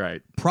 Right,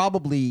 right.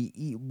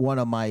 Probably one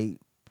of my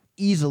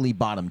easily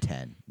bottom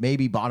 10,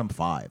 maybe bottom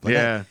 5. Like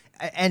yeah.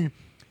 And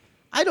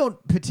I don't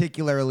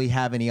particularly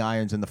have any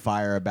irons in the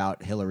fire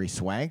about Hilary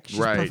Swank. She's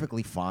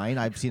perfectly fine.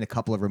 I've seen a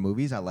couple of her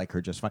movies. I like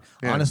her just fine.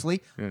 Yeah.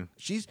 Honestly,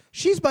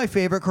 she's my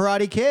favorite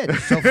Karate Kid.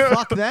 So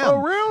fuck them. Oh,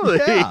 really?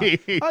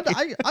 Yeah.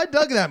 I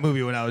dug that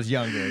movie when I was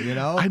younger, you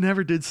know? I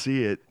never did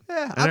see it.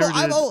 Yeah, I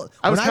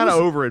was kind of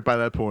over it by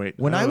that point.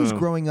 When I was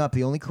growing up,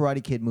 the only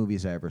Karate Kid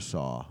movies I ever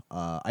saw,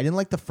 I didn't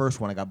like the first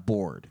one. I got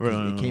bored.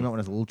 It came out when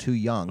I was a little too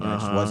young, and I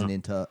just wasn't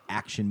into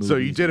action movies. So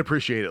you did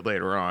appreciate it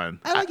later on.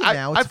 I like it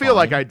now. I feel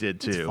like I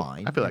did too. It's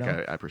fine, I feel like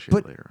I appreciate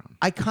it later on.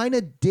 I kind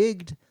of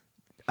digged.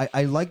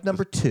 I like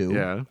number 2.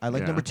 Yeah, I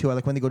like number 2. I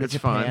like when they go to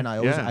Japan. Fun.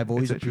 I've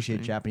always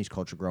appreciated Japanese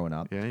culture growing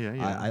up.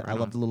 Yeah. I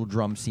love the little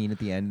drum scene at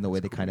the end and the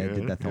way they kind of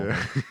did that whole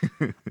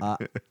thing.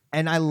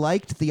 And I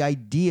liked the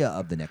idea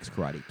of the next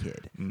Karate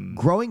Kid.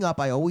 Growing up,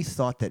 I always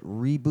thought that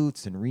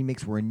reboots and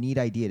remakes were a neat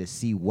idea to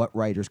see what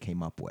writers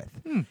came up with.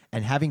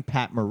 And having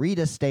Pat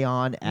Morita stay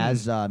on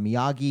as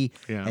Miyagi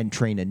and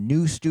train a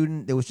new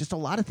student, there was just a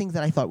lot of things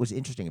that I thought was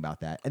interesting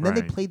about that. And then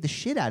they played the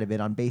shit out of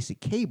it on basic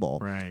cable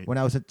when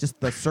I was at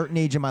just a certain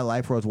age in my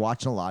life where I was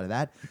watching a lot of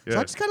that. So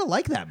I just kind of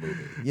like that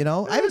movie. You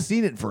know, I haven't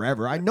seen it in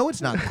forever. I know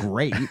it's not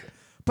great.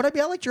 But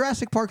I like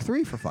Jurassic Park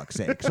 3 for fuck's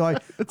sake. So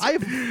I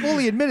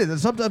fully admitted that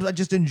sometimes I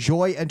just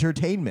enjoy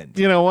entertainment.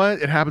 You know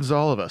what? It happens to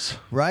all of us.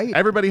 Right?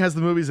 Everybody has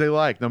the movies they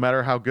like, no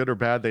matter how good or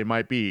bad they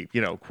might be,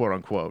 you know, quote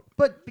unquote.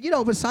 But, you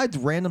know, besides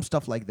random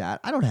stuff like that,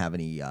 I don't have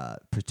any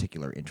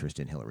particular interest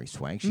in Hilary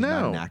Swank. She's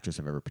not an actress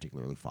I've ever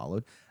particularly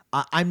followed.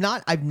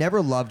 I've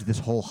never loved this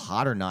whole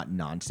hot or not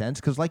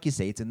nonsense because, like you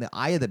say, it's in the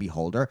eye of the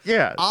beholder.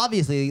 Yeah.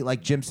 Obviously, like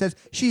Jim says,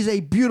 she's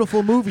a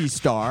beautiful movie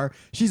star.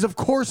 She's, of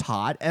course,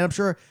 hot, and I'm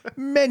sure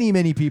many,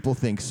 many people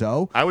think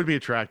so. I would be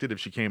attracted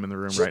if she came in the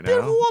room right now. She's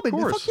a beautiful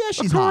woman. Fuck yeah,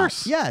 she's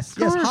hot. Yes,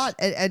 hot.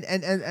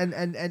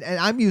 And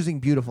I'm using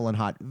beautiful and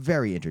hot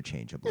very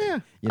interchangeably.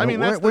 Yeah. You know, I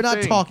mean, we're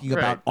not talking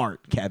about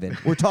art, Kevin.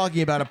 We're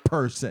talking about a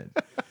person.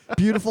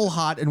 Beautiful,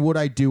 hot, and would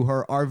I do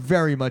her are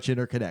very much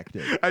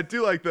interconnected. I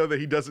do like though that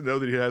he doesn't know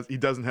that he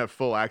doesn't have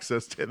full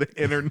access to the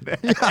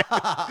internet,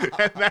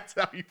 and that's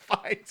how he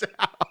finds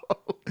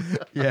out.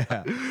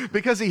 Yeah.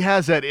 Because he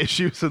has had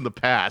issues in the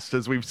past,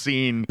 as we've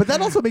seen. But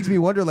that also makes me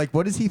wonder, like,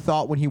 what has he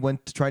thought when he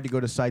tried to go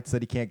to sites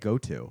that he can't go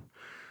to?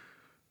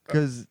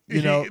 Because,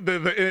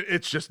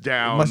 it's just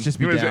down. It must just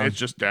be down. It's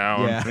just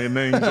down. Yeah. And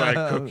then he's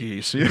like,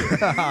 cookies.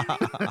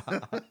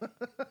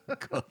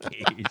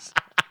 Cookies.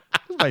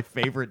 My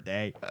favorite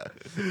day.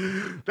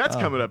 That's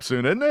coming up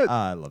soon, isn't it?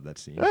 I love that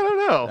scene. I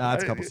don't know.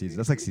 That's a couple seasons.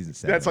 That's like season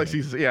 7. That's like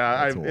season.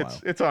 Yeah,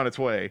 it's on its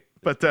way.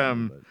 But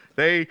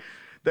they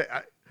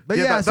But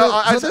yeah,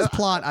 so this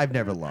plot I've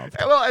never loved.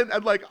 Well,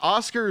 and like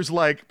Oscar's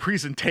like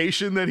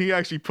presentation that he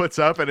actually puts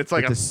up, and it's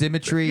like the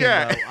symmetry.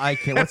 Yeah. I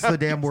can't. What's the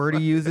damn word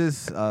he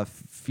uses?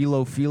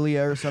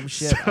 Philophilia or some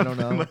shit. I don't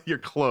know. You're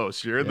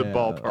close. You're in the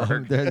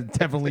ballpark. They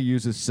definitely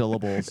uses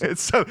syllables.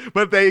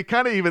 But they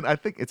kind of even. I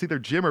think it's either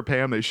Jim or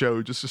Pam. They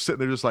show just sitting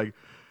there, just like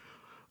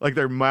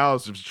their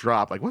mouths just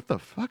drop. Like, what the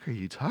fuck are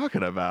you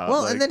talking about?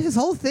 Well, like, and then his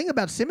whole thing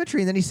about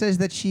symmetry, and then he says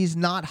that she's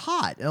not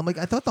hot. And I'm like,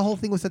 I thought the whole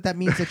thing was that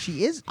means that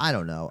she is. I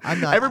don't know. I'm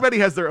not. Everybody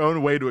has their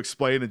own way to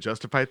explain and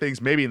justify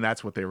things. Maybe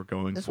that's what they were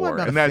going That's for. why I'm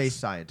not and a face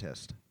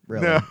scientist.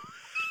 Really. No.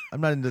 I'm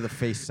not into the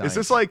face science.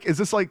 Is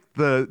this like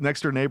the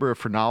next door neighbor of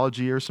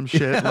phrenology or some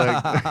shit? Like,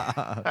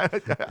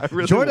 I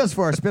really Join us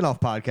for our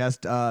spin-off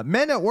podcast,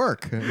 Men at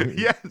Work.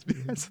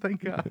 yes,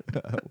 thank God.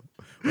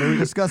 Where we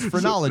discuss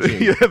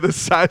phrenology. Yeah, the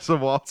size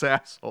of Walt's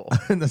asshole.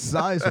 And the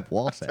size of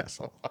Walt's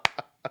asshole.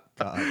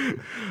 God.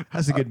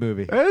 That's a good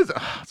movie.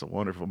 It's a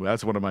wonderful movie.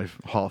 That's one of my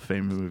Hall of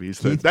Fame movies.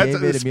 Keith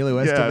David, Emilio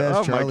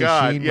Estevez, Charlie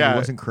Sheen, when he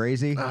wasn't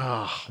crazy.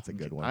 That's a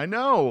good one. I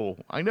know.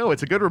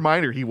 It's a good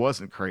reminder he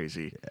wasn't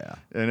crazy. Yeah.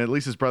 And at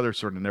least his brother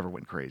sort of never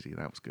went crazy.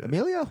 That was good.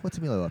 Emilio? What's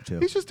Emilio up to?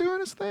 He's just doing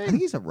his I thing.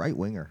 think he's a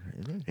right-winger,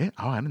 isn't he? Yeah.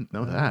 Oh, I didn't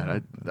know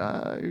that.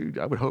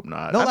 I would hope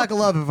not. No lack of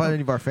love if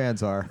any of our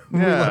fans are. We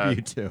love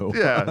you too.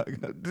 Yeah.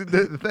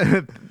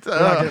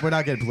 We're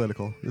not getting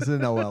political. This is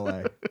no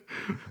LA.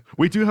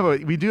 We do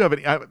have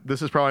an.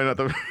 This is probably not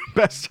the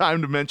best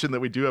time to mention that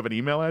we do have an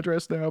email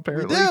address now.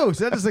 Apparently, we do.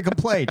 Send us a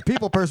complaint.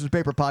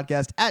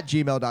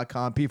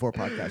 peoplepersonspaperpodcast@gmail.com. P4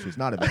 podcast was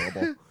not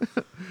available.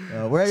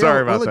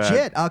 Sorry about we're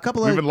legit. that.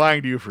 We've been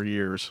lying to you for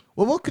years.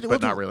 Well,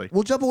 not really.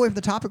 We'll jump away from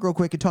the topic real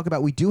quick and talk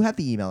about. We do have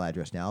the email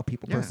address now.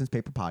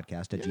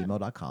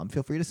 peoplepersonspaperpodcast@gmail.com.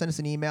 Feel free to send us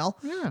an email.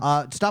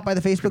 Yeah. Stop by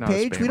the Facebook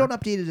page. We don't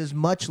update it as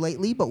much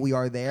lately, but we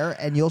are there,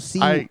 and you'll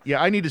see.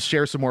 I need to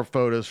share some more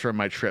photos from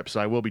my trip, so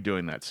I will be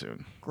doing that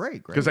soon.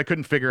 Great. Because I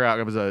couldn't figure out.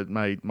 It was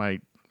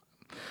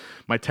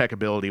my tech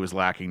ability was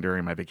lacking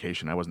during my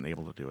vacation. I wasn't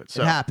able to do it.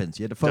 So it happens.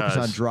 You had to focus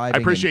on driving. I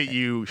appreciate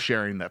you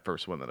sharing that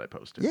first one that I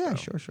posted. Yeah,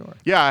 so. sure.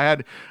 Yeah,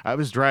 I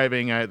was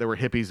driving. There were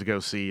hippies to go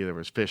see. There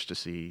was fish to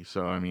see.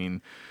 So I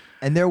mean.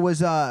 And there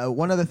was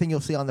one other thing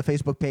you'll see on the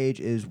Facebook page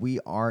is we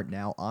are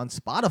now on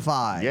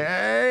Spotify.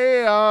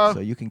 Yeah. So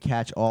you can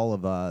catch all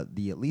of at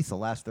least the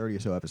last 30 or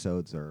so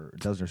episodes or a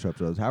dozen or so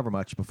episodes, however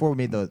much, before we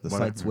made the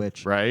site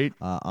switch. Right.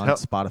 On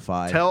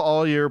Spotify. Tell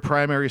all your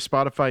primary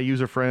Spotify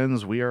user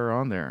friends we are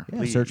on there.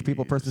 Yeah, search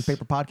People, Persons,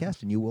 Paper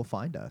Podcast and you will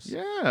find us.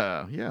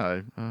 Yeah.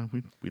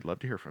 We'd love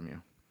to hear from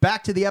you.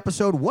 Back to the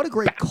episode. What a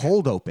great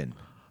cold open.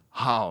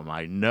 Oh,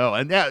 I know.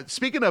 And yeah,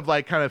 speaking of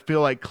like kind of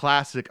feel like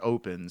classic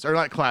opens, or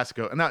not classic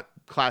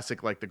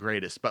like the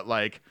greatest, but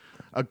like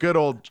a good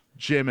old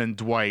Jim and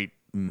Dwight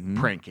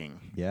pranking.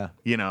 Yeah.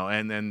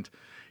 And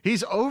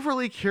he's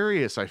overly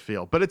curious, I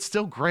feel, but it's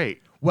still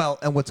great. Well,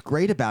 and what's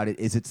great about it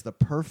is it's the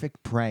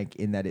perfect prank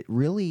in that it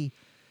really,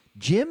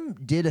 Jim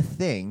did a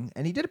thing,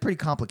 and he did a pretty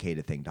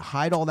complicated thing, to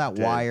hide all that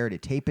wire, to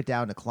tape it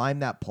down, to climb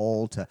that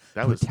pole, to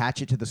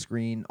attach it to the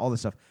screen, all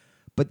this stuff.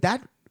 But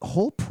that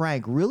whole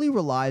prank really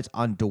relies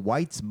on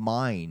Dwight's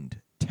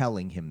mind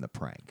telling him the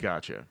prank.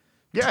 Gotcha.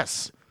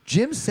 Yes.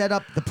 Jim set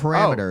up the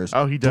parameters.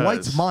 Oh, he does.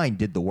 Dwight's mind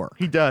did the work.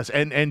 He does.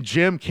 And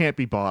Jim can't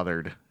be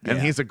bothered. And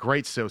he's a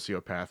great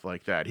sociopath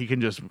like that. He can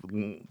just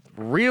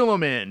reel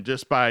him in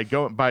just by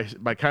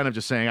kind of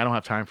just saying, I don't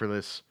have time for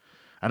this.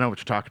 I know what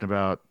you're talking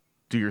about.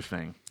 Do your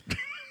thing.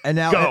 And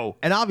now, Go.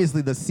 And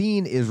obviously the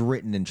scene is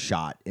written and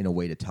shot in a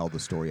way to tell the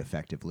story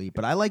effectively.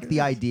 But I like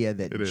the idea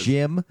that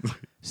Jim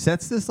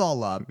sets this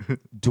all up.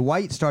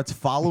 Dwight starts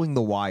following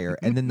the wire.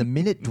 And then the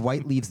minute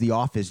Dwight leaves the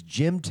office,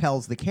 Jim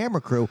tells the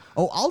camera crew,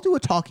 oh, I'll do a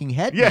talking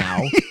head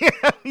now.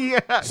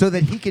 Yeah. So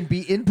that he can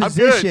be in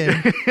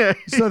position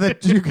so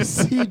that you can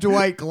see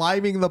Dwight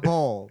climbing the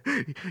pole.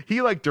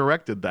 He like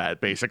directed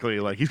that basically.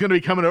 Like he's going to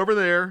be coming over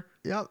there.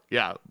 Yep.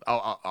 Yeah,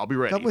 I'll be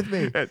ready. Come with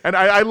me. And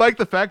I like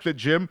the fact that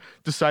Jim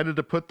decided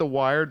to put the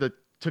wire to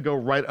go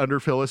right under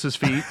Phyllis's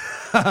feet,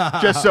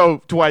 just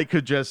so Dwight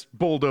could just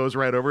bulldoze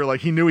right over, like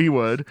he knew he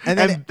would,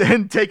 and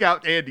then take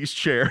out Andy's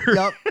chair.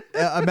 Yep.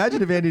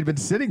 Imagine if Andy had been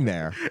sitting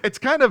there.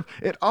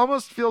 It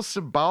almost feels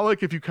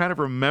symbolic if you kind of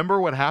remember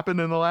what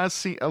happened in the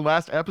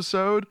last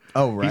episode.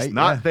 Oh, right. He's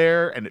not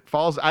there, and it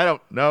falls. I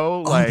don't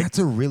know. That's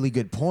a really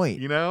good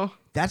point.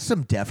 That's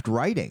some deft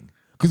writing.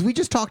 Because we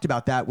just talked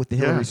about that with the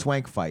Hillary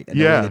Swank fight. And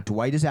the way that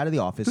Dwight is out of the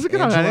office. Doesn't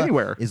get on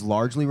anywhere. Is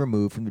largely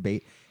removed from the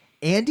debate.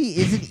 Andy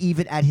isn't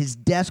even at his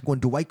desk when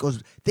Dwight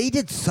goes. They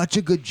did such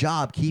a good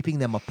job keeping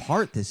them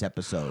apart this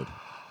episode.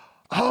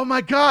 Oh, my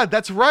God.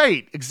 That's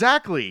right.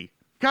 Exactly.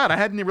 God, I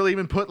hadn't really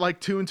even put like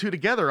 2 and 2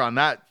 together on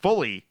that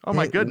fully. Oh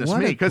my goodness what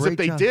me! a Because if great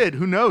they job. did,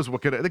 who knows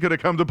what they could have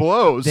come to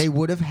blows. They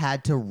would have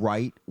had to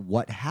write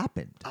what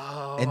happened,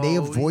 and they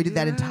avoided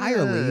that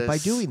entirely by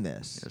doing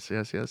this.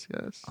 Yes.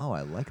 Oh,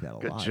 I like that a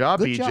Good lot. job,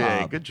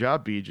 BJ. Good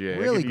job, BJ.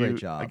 Really great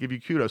job. I give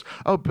you kudos.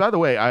 Oh, by the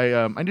way,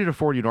 I need to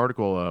forward you an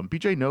article.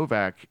 BJ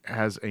Novak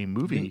has a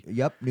movie.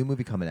 New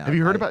movie coming out. Have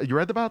you heard about? You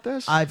read about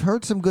this? I've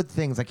heard some good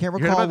things. I can't You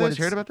recall heard about what this?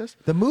 You heard about this?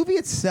 The movie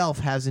itself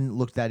hasn't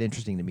looked that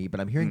interesting to me, but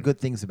I'm hearing good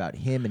things about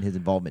him and his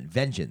involvement.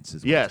 Vengeance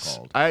is what it's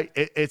called.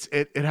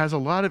 It has a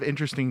lot of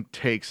interesting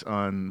takes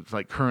on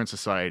like current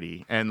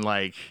society and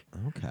like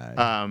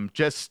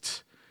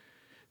just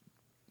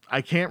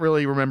I can't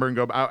really remember and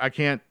go. I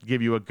can't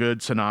give you a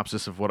good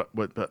synopsis of what.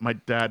 But my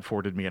dad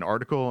forwarded me an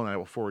article, and I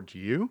will forward to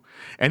you.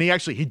 And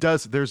he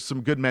does. There's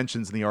some good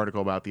mentions in the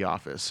article about The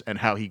Office and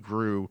how he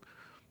grew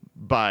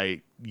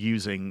by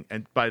using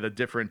and by the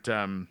different,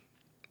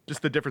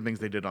 just the different things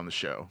they did on the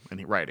show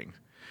and writing.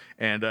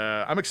 And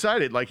I'm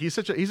excited. Like he's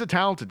a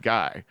talented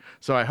guy.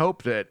 So I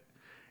hope that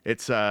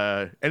it's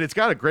and it's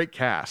got a great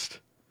cast.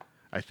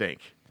 I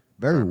think.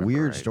 Very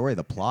weird story.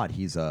 The plot.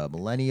 He's a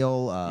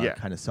millennial,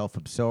 kind of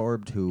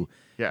self-absorbed, who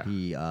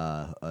he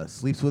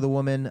sleeps with a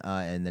woman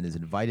and then is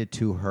invited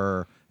to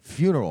her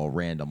funeral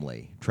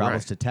randomly.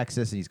 Travels to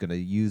Texas, and he's going to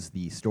use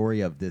the story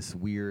of this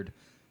weird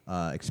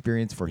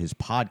experience for his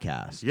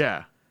podcast.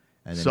 Yeah,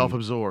 and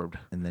self-absorbed.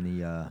 And then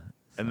he.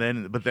 And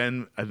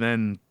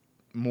then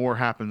more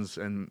happens,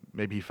 and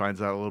maybe he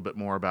finds out a little bit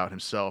more about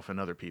himself and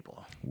other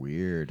people.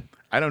 Weird.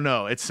 I don't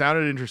know. It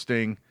sounded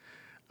interesting.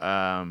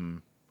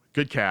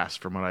 Good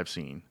cast from what I've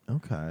seen.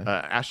 Okay.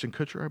 Ashton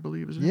Kutcher, I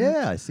believe, is in it.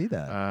 Yeah, I see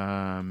that.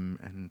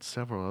 And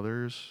several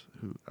others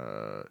who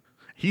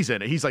he's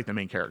in it. He's like the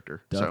main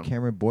character. Doug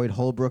Cameron, Boyd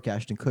Holbrook,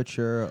 Ashton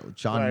Kutcher,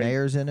 John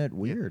Mayer's in it.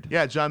 Weird.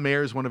 Yeah, John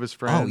Mayer's one of his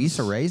friends. Oh,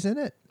 Issa Rae's in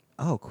it?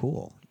 Oh,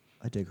 cool.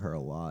 I dig her a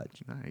lot.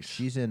 Nice.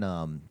 She's in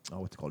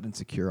what's it called?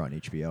 Insecure on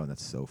HBO, and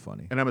that's so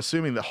funny. And I'm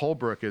assuming that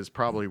Holbrook is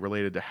probably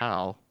related to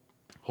Hal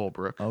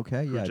Holbrook.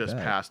 Okay, who yeah. just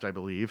passed, I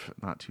believe,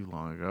 not too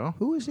long ago.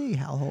 Who is he?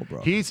 Hal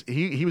Holbrook.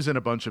 He was in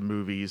a bunch of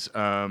movies.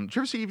 Did you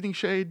ever see Evening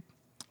Shade?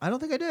 I don't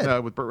think I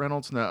did. With Burt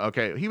Reynolds? No.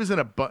 Okay. He was in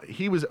Did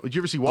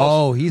you ever see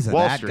Wall Street? He's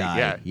Wall Street.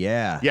 Guy.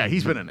 Yeah.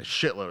 He's been in a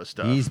shitload of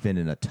stuff. He's been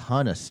in a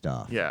ton of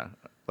stuff. Yeah.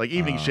 Like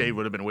Evening Shade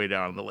would have been way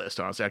down on the list,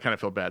 honestly. I kind of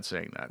feel bad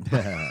saying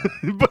that.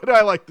 But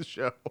I like the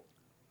show.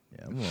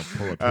 Yeah, I'm gonna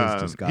pull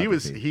up his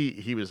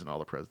discography. He was in All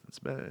the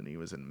President's Men. He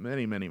was in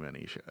many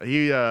shows.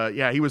 He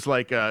was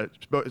like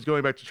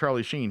going back to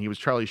Charlie Sheen. He was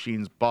Charlie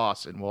Sheen's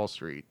boss in Wall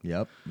Street.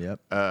 Yep.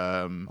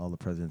 All the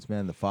President's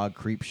Men, The Fog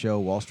Creep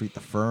Show, Wall Street, The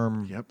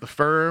Firm. Yep, The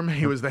Firm.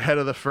 He was the head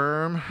of The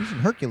Firm. He's in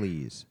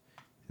Hercules.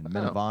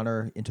 Men of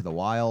Honor, Into the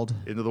Wild.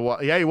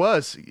 Yeah, he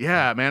was.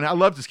 Yeah, man, I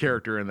loved his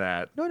character in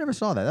that. No, I never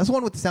saw that. That's the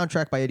one with the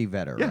soundtrack by Eddie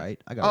Vedder,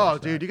 right?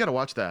 Dude, you got to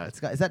watch that.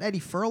 Is that Eddie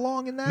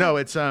Furlong in that? No,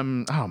 it's oh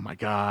my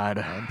God.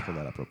 I'll pull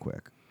that up real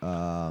quick.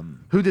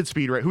 Who did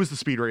Speed Racer? Who was the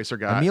Speed Racer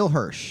guy? Emil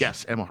Hirsch.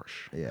 Yes, Emil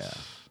Hirsch. Yeah.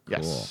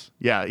 Yes. Cool.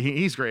 Yeah,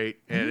 he's great,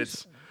 and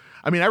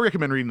I mean, I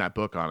recommend reading that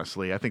book.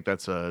 Honestly, I think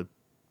that's a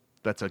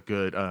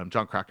good.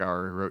 John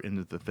Krakauer wrote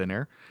Into Thin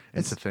Air.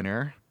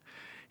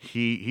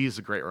 He's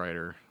a great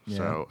writer. Yeah.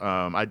 So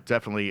I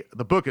definitely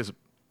the book is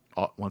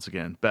once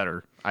again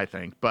better, I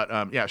think. But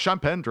Sean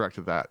Penn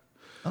directed that.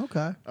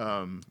 Okay.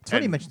 It's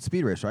funny you mentioned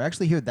Speed Racer. I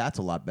actually hear that's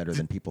a lot better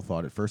than people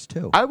thought at first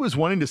too. I was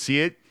wanting to see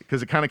it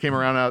because it kind of came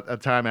around at a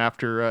time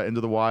after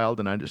Into the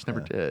Wild, and I just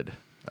never did.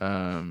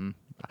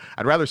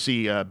 I'd rather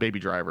see Baby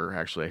Driver.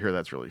 Actually, I hear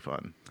that's really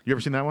fun. You ever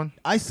seen that one?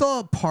 I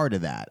saw part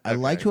of that. I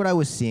liked what I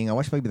was seeing. I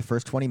watched maybe the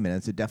first 20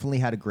 minutes. It definitely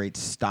had a great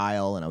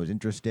style, and I was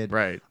interested.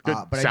 Right. Good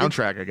but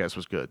soundtrack, I guess,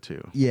 was good,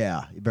 too.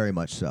 Yeah, very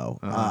much so.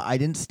 I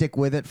didn't stick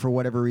with it for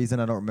whatever reason.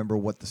 I don't remember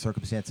what the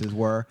circumstances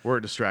were. We're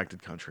a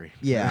distracted country.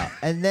 Yeah.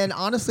 And then,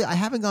 honestly, I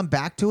haven't gone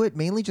back to it,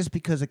 mainly just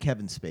because of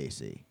Kevin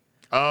Spacey.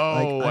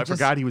 Oh, I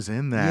forgot he was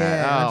in that.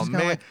 Yeah, oh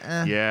man,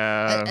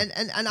 yeah.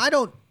 And I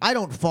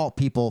don't fault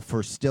people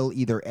for still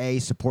either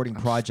supporting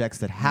projects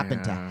that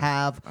happen to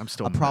have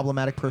a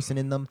problematic person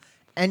in them,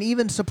 and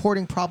even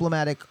supporting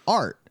problematic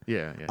art.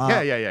 Yeah.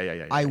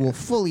 I will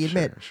fully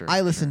admit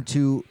I listened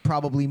to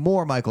probably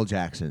more Michael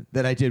Jackson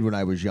than I did when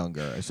I was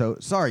younger. So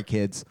sorry,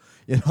 kids,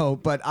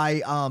 but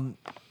I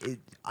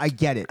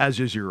get it. As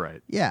is, you're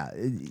right. Yeah.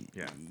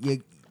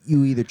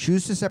 You either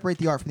choose to separate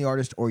the art from the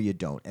artist or you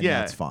don't, and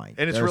that's fine.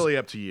 And it's really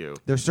up to you.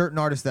 There's certain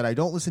artists that I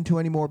don't listen to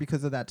anymore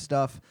because of that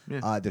stuff.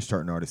 Yeah. There's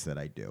certain artists that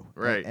I do.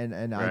 Right.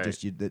 And I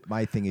just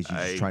my thing is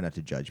just try not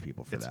to judge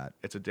people for that.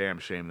 It's a damn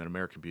shame that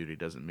American Beauty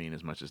doesn't mean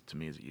as much to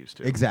me as it used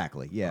to.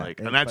 Exactly. Yeah.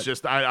 And that's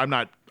just I'm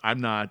not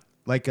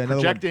like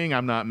projecting.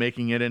 I'm not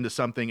making it into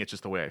something. It's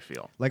just the way I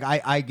feel. Like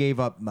I gave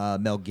up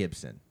Mel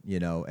Gibson,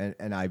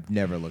 and I've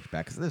never looked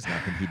back because there's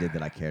nothing he did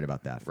that I cared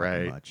about that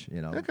very much.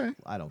 Okay.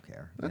 I don't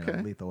care.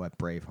 Okay. Lethal Weapon,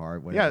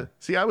 Braveheart. Whatever. Yeah.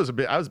 See, I was a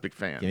big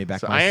fan. Give me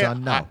back my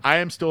son. No, I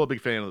am still a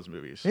big fan of those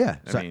movies. Yeah.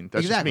 I mean,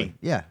 that's exactly. just me.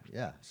 Yeah.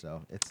 Yeah.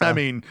 So it's. I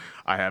mean,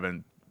 I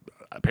haven't.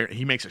 apparently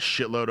he makes a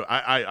shitload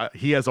of.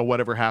 He has a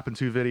whatever happened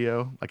to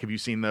video. Like, have you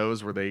seen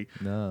those where they?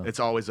 No. It's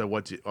always a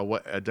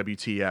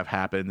WTF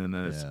happened, and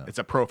then it's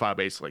a profile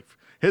basically.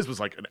 His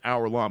was like an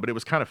hour long, but it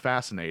was kind of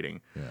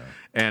fascinating. Yeah.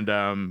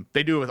 And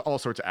they do it with all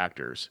sorts of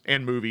actors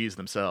and movies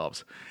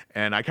themselves.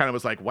 And I kind of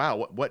was like,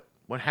 wow, what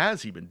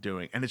has he been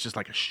doing? And it's just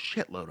like a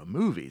shitload of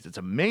movies. It's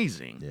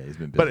amazing. Yeah, he's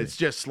been busy. But it's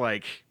just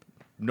like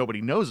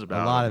nobody knows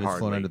about. A lot of it's hardly.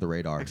 flown under the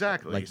radar.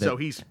 Exactly. Like So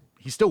he's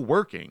still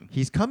working.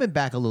 He's coming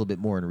back a little bit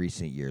more in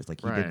recent years.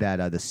 Like he did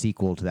that the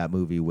sequel to that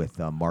movie with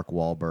Mark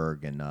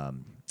Wahlberg and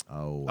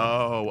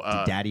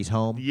Daddy's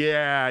Home.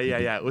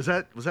 Yeah. Was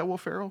that Will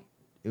Ferrell?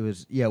 It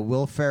was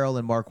Will Ferrell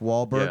and Mark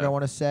Wahlberg, I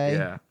want to say.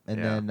 Yeah.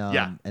 And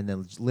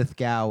then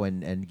Lithgow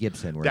and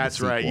Gibson were That's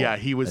in the right. sequel Yeah,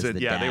 he was as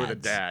they were the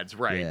dads,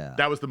 right. Yeah.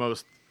 That was the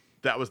most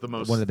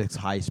one of the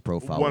highest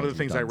profile. One of the ones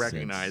things he's I done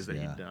recognized since.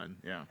 that he'd done.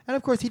 Yeah. And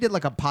of course he did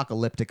like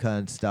Apocalyptica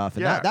and stuff.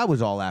 And Yeah. that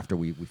was all after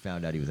we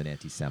found out he was an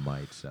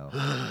anti-Semite. So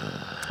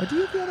do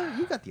you have the other?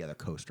 You got the other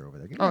coaster over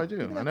there. Give me I do.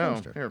 give me that I know.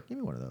 coaster. Here. Give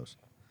me one of those.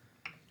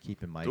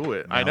 Keep in mind. Do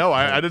it. I know.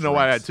 I didn't know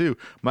why I had two.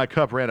 My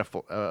cup ran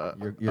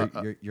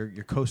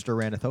Your coaster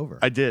raneth over.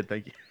 I did.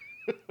 Thank you.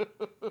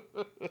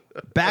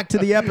 Back to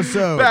the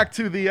episode. Back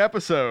to the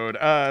episode.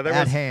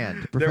 At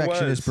hand.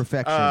 Perfection is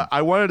perfection.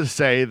 I wanted to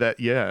say that,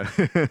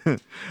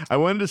 I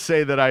wanted to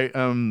say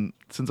that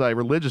since I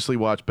religiously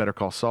watch Better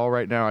Call Saul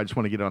right now, I just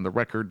want to get on the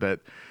record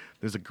that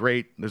there's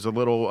a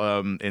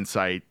little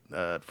insight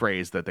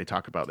phrase that they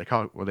talk about. They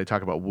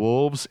talk about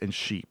wolves and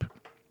sheep.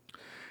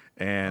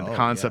 And the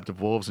concept of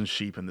wolves and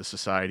sheep in this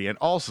society, and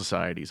all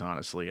societies,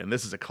 honestly. And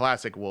this is a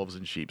classic wolves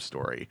and sheep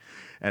story.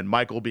 And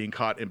Michael being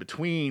caught in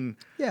between.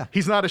 Yeah.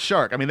 He's not a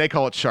shark. I mean, they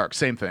call it shark.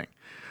 Same thing.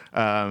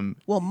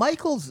 Well,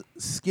 Michael's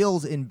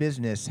skills in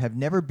business have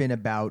never been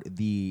about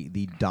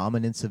the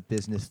dominance of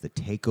business, the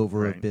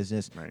takeover of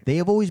business. Right. They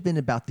have always been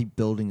about the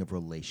building of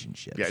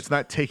relationships. Yeah, it's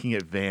not taking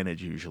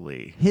advantage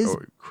usually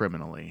or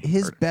criminally.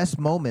 His best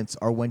moments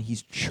are when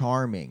he's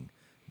charming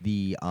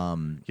the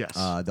owner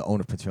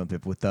of Prince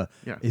Philip with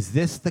is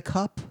this the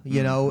cup?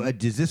 You know,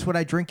 is this what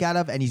I drink out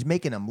of? And he's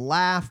making him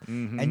laugh,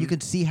 and you can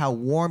see how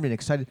warm and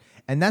excited.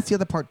 And that's the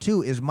other part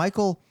too. Is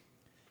Michael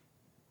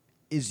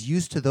is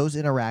used to those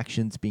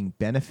interactions being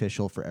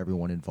beneficial for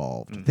everyone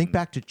involved. Think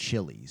back to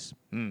Chili's.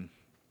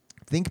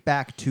 Think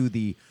back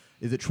to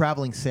is it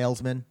Traveling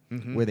Salesman,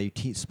 where they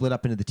split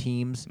up into the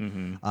teams,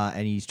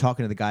 and he's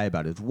talking to the guy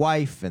about his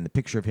wife and the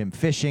picture of him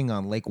fishing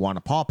on Lake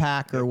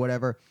Wanapawpack or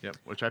whatever. Yep,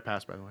 which I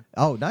passed, by the way.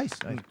 Oh, nice.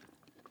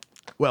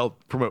 Well,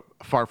 from a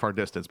far, far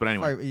distance, but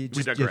anyway, we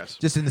digress.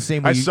 Just in the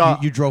same way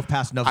you drove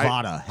past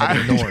Nevada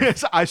heading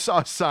north. I saw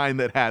a sign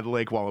that had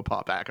Lake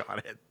Wanapawpack on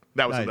it.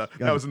 That was enough.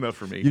 That was enough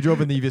for me. You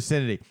drove in the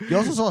vicinity. You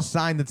also saw a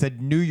sign that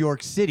said New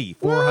York City,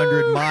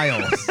 400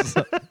 miles.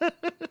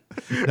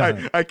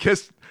 I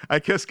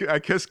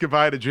kissed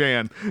goodbye to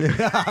Jan.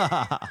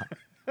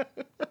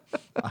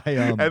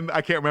 And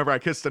I can't remember. I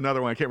kissed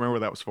another one. I can't remember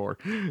what that was for.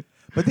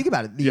 But think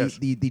about it.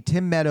 The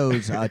Tim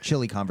Meadows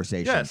chili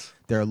conversation. Yes.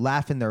 They're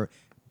laughing.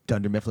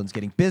 Dunder Mifflin's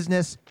getting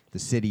business. The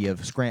city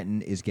of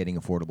Scranton is getting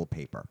affordable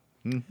paper.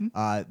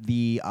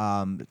 The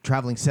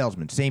Traveling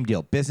Salesman, same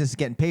deal. Business is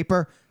getting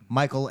paper.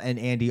 Michael and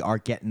Andy are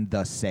getting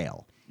the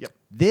sale. Yep.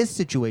 This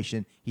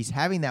situation, he's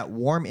having that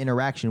warm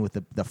interaction with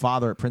the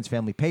father at Prince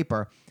Family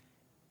Paper,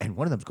 and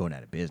one of them's going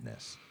out of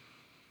business.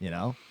 You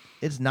know?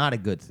 It's not a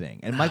good thing.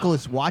 And Michael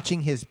is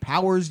watching his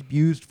powers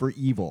used for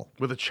evil.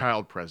 With a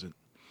child present.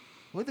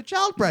 With a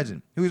child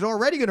present, who's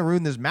already going to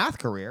ruin this math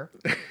career.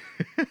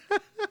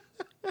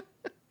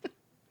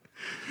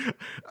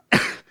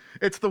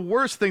 It's the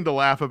worst thing to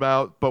laugh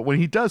about, but when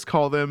he does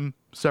call them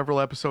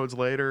several episodes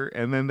later,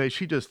 and then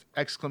she just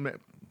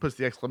puts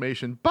the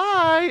exclamation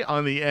 "bye"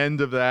 on the end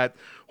of that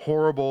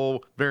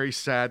horrible, very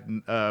sad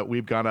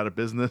 "we've gone out of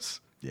business"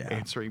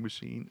 answering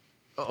machine.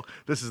 Oh,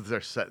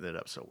 they're setting it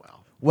up so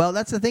well. Well,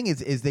 that's the thing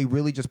is they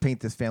really just paint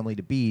this family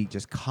to be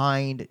just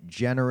kind,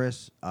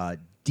 generous,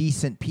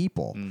 decent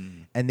people,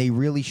 and they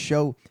really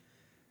show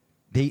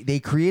they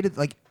created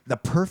like the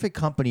perfect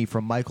company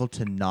for Michael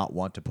to not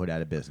want to put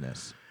out of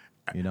business.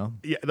 You know?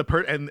 Yeah, and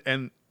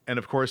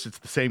of course it's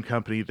the same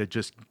company that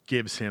just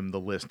gives him the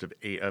list of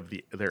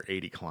their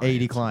 80 clients.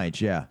 80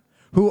 clients, yeah.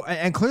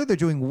 And clearly they're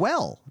doing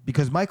well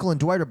because Michael and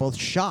Dwight are both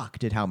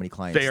shocked at how many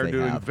clients they have. They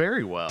are doing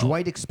very well.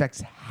 Dwight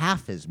expects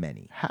half as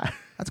many.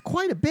 That's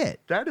quite a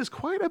bit. That is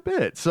quite a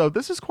bit. So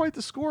this is quite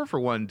the score for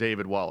one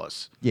David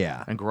Wallace.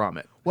 Yeah. And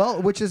Gromit.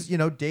 Well, which is,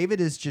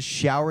 David is just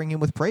showering him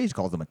with praise,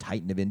 calls him a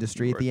titan of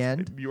industry at the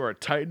end. You are a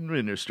titan of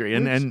industry.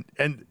 And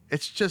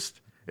it's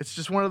just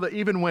one of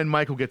even when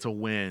Michael gets a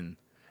win,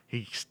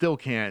 he still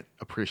can't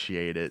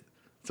appreciate it.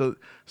 So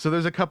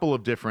there's a couple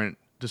of different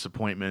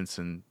disappointments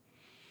and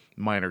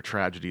minor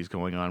tragedies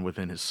going on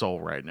within his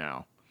soul right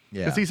now.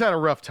 Yeah. Because he's had a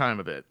rough time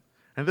of it.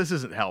 And this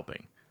isn't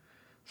helping.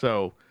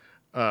 So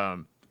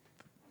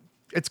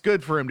it's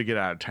good for him to get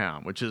out of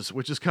town, which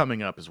is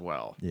coming up as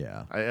well.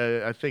 Yeah.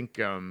 I think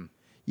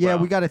Yeah,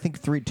 well, we got I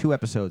think 2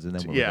 episodes, and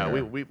then we're there.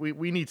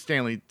 we need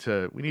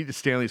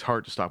Stanley's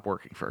heart to stop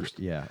working first.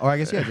 Yeah, or I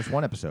guess just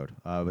one episode.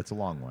 It's a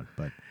long one,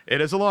 but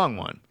it is a long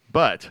one.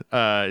 But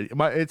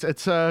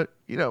Michael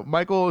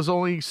is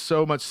only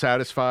so much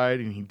satisfied,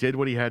 and he did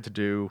what he had to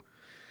do.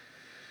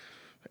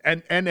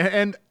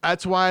 And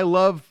that's why I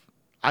love.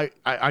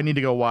 I need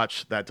to go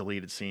watch that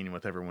deleted scene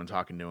with everyone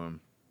talking to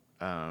him.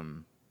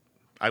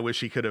 I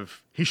wish he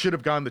should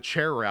have gone the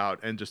chair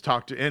route and just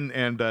talked to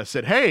and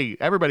said, "Hey,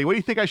 everybody, what do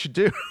you think I should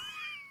do?"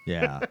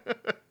 yeah.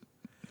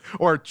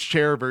 Or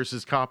chair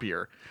versus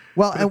copier.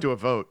 Well, Put it to a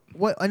vote.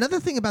 Another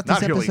thing about this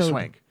Not Hilary episode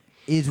Swank.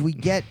 is we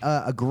get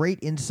a great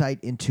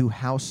insight into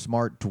how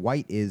smart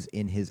Dwight is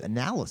in his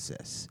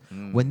analysis.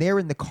 When they're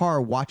in the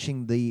car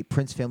watching the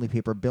Prince family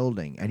paper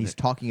building, and he's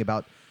talking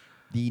about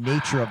the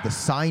nature of the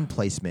sign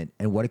placement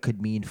and what it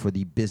could mean for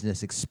the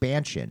business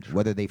expansion,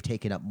 whether they've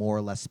taken up more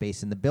or less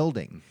space in the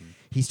building.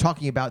 He's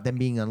talking about them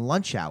being on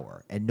lunch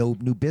hour and no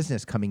new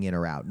business coming in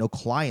or out, no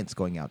clients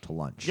going out to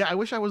lunch. Yeah, I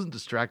wish I wasn't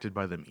distracted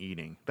by them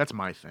eating. That's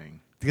my thing.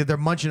 Because they're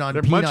munching on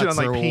They're peanuts munching on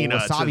like or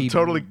peanuts wasabi and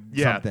totally,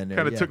 something.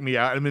 kind of took me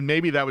out. I mean,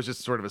 maybe that was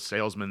just sort of a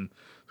salesman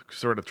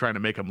sort of trying to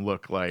make them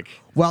look like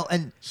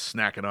and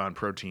snacking on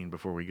protein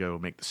before we go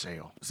make the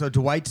sale. so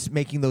Dwight's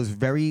making those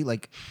very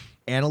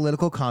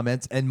analytical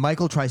comments, and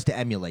Michael tries to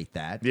emulate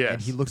that. Yes.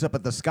 And he looks up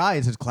at the sky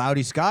and says,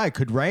 "Cloudy sky,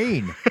 could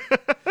rain."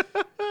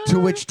 To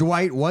which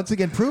Dwight once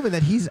again proven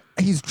that he's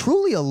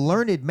truly a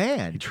learned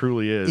man. He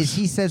truly is.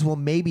 He says, well,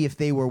 maybe if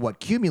they were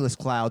cumulus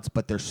clouds,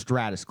 but they're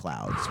stratus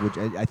clouds, which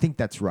I think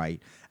that's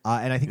right.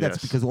 And I think that's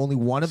because only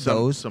one of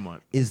those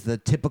is the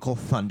typical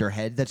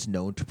thunderhead that's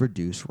known to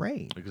produce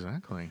rain.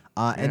 Exactly.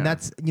 And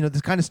that's,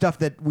 this kind of stuff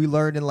that we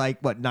learned in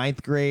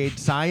 9th grade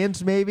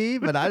science maybe,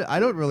 but I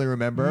don't really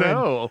remember.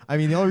 No. And, I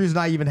mean, the only reason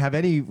I even have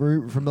any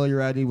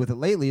familiarity with it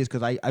lately is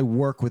because I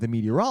work with a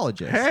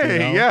meteorologist.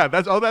 Hey, yeah,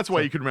 that's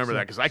why you can remember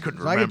that, because I couldn't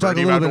remember. I can talk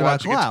a little bit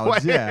about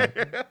clouds, yeah.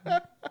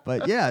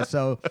 But yeah,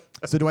 so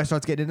Dwight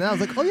starts getting into that. I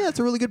was like, oh yeah, that's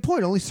a really good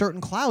point. Only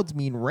certain clouds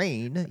mean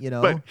rain,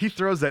 But he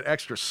throws that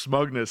extra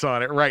smugness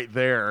on it right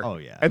there. Oh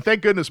yeah. And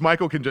thank goodness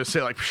Michael can just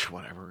say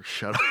whatever,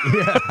 shut up.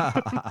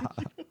 Yeah.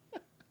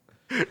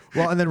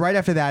 Well, and then right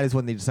after that is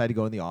when they decide to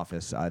go in the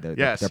office.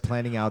 They're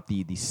planning out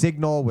the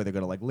signal where they're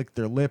going to lick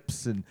their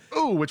lips and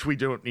which we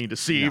don't need to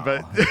see,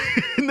 but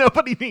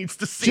nobody needs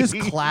to see. Just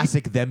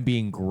classic them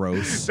being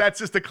gross. That's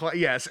just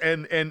yes,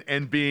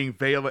 and being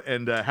veil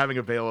and having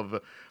a veil of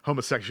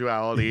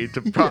homosexuality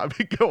to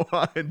probably go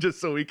on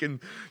just so we can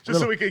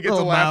get to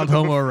laugh at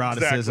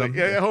homoeroticism. Exactly.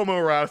 Yeah,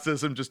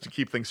 homoeroticism just to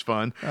keep things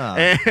fun.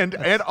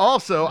 And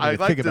also I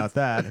like think about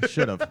that. I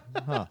should have.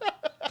 Huh.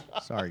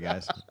 Sorry,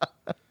 guys.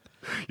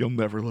 You'll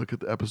never look at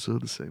the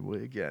episode the same way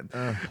again.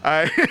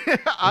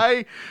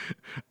 I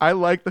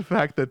like the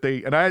fact that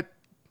I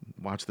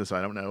watched this,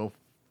 I don't know,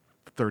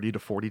 30 to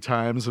 40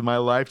 times in my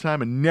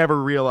lifetime and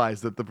never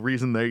realized that the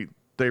reason they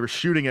were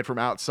shooting it from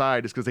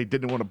outside is because they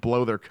didn't want to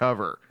blow their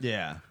cover.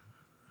 Yeah.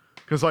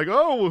 Because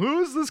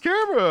who's this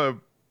camera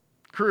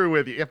crew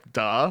with you? Yep,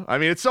 duh. I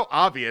mean, it's so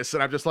obvious,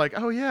 and I'm just like,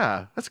 oh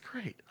yeah, that's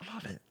great. I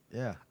love it.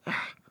 Yeah.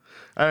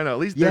 I don't know. At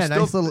least there's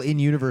nice little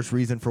in-universe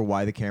reason for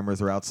why the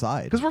cameras are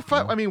outside. Because we're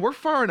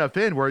far enough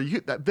in where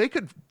they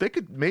could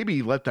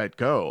maybe let that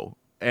go,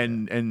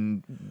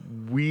 and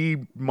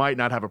we might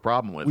not have a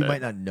problem with it. We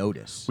might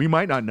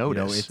not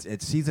notice.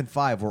 It's season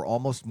 5. We're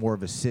almost more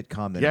of a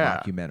sitcom than a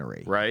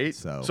documentary, right?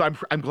 So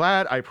I'm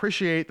glad. I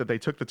appreciate that they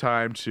took the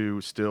time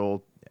to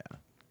still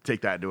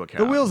take that into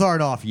account. The wheels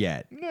aren't off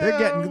yet.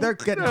 They're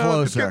getting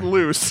closer. It's getting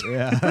loose.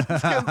 Yeah,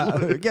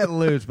 they're getting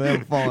loose, but they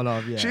haven't fallen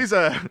off yet. She's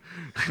a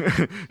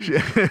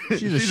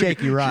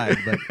shaky ride,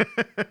 but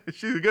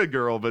she's a good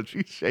girl, but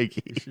she's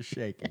shaky. She's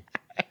shaky.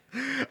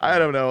 I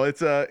don't know.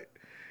 It's a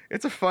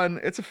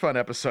fun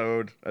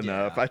episode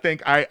enough. Yeah. I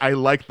think I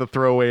like the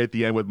throwaway at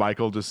the end with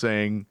Michael just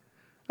saying,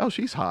 "Oh,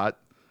 she's hot."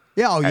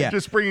 Yeah, and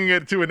just bringing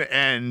it to an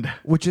end,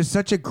 which is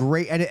such a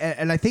great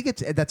and I think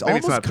that's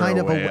almost it's not kind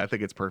of I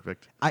think it's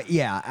perfect.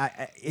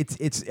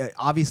 It's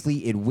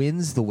obviously it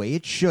wins the way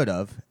it should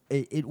have.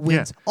 It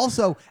wins. Yeah.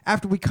 Also,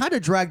 after we kind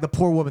of dragged the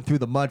poor woman through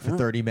the mud for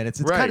 30 minutes,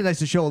 it's kind of nice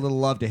to show a little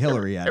love to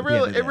Hillary. It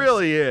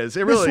really is.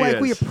 It really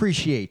is. We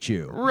appreciate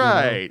you,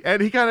 right?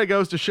 And he kind of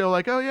goes to show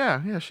oh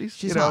yeah,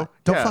 she's hot.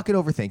 Don't fucking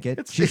overthink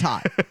it. She's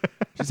hot.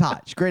 She's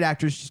hot. She's a great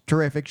actress. She's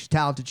terrific. She's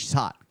talented. She's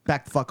hot.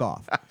 Back the fuck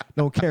off.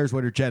 No one cares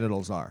what her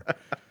genitals are.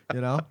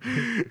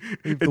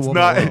 It's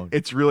not. Alone.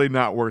 It's really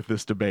not worth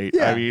this debate.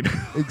 Yeah, I mean,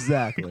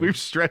 exactly. We've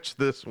stretched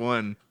this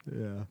one.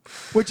 Yeah.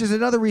 Which is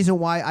another reason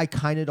why I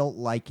kind of don't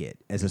like it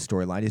as a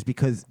storyline, is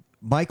because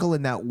Michael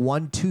in that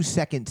 1-2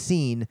 second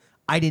scene,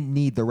 I didn't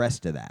need the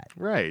rest of that.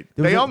 Right.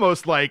 They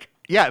almost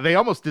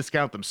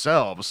discount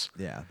themselves.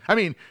 Yeah. I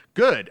mean,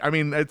 good. I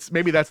mean, that's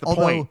the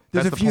point.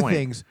 There's a few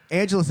things.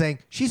 Angela saying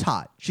she's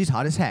hot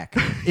as heck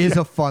is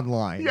a fun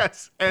line.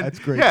 Yes, and that's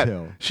great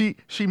too.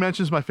 She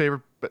mentions my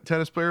favorite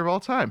tennis player of all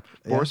time,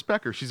 Boris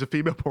Becker. She's a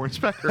female Boris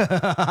Becker.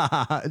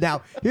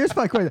 Now, here's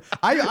my question.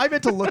 I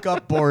meant to look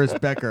up Boris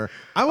Becker.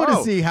 I want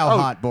to see how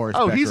hot Boris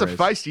Becker is. Oh, he's a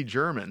feisty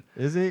German.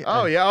 Is he?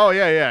 Oh, yeah. Oh,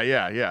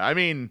 yeah. I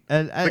mean,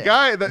 the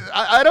guy that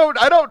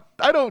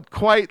I don't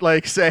quite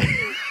like say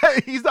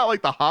he's not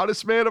like the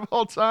hottest man of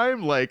all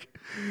time. Like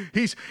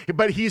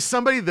but he's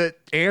somebody that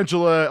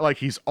Angela, like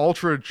he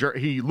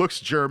looks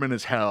German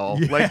as hell.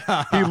 Yeah. Like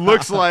he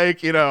looks like,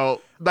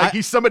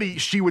 he's somebody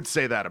she would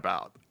say that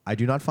about. I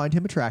do not find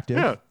him attractive.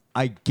 Yeah.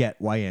 I get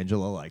why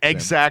Angela likes him.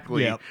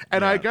 Exactly. Yep.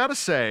 And I gotta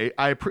say,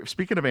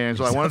 speaking of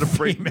Angela, I wanted to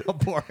bring female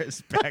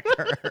Boris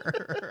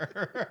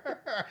Becker.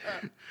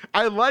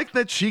 I like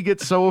that she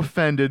gets so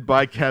offended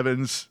by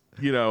Kevin's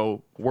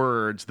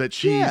words that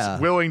she's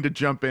willing to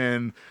jump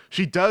in.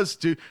 She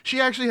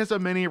actually has a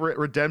mini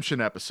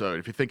redemption episode,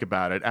 if you think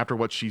about it, after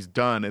what she's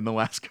done in the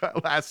last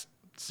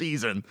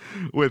season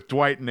with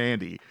Dwight and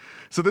Andy.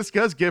 So this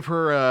does give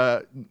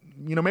her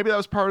maybe that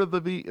was part of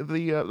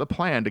the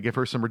plan to give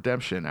her some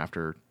redemption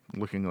after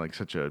looking like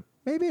such a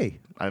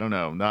I don't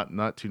know,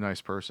 not too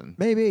nice person.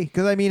 Maybe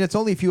because I mean it's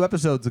only a few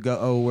episodes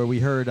ago where we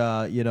heard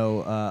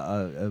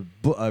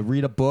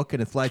read a book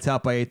and it's lights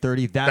out by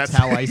 8:30. That's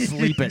how I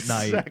sleep at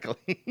night.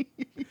 Exactly.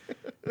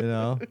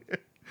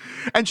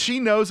 And she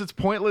knows it's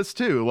pointless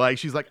too. Like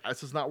she's like,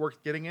 this is not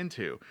worth getting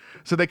into.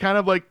 So they kind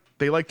of like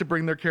to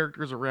bring their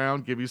characters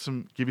around, give you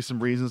some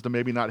reasons to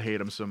maybe not hate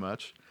them so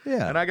much.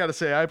 Yeah. And I got to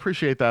say, I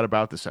appreciate that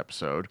about this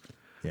episode.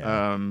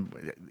 Yeah.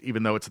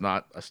 Even though it's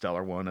not a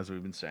stellar one, as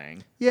we've been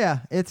saying.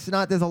 Yeah, it's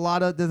not. There's a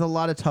lot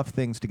of tough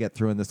things to get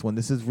through in this one.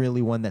 This is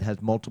really one that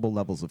has multiple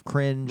levels of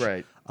cringe.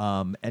 Right.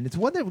 And it's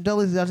one that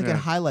doesn't get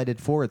highlighted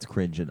for its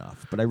cringe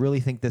enough. But I really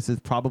think this is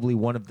probably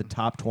one of the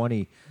top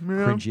 20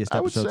 cringiest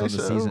episodes on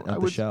the season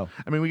of the show.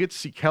 I mean, we get to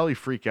see Kelly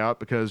freak out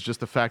because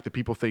just the fact that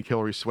people think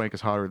Hilary Swank is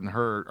hotter than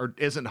her or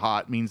isn't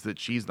hot means that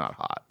she's not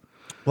hot.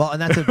 Well,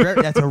 and that's a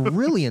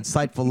really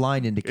insightful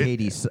line into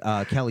Kelly's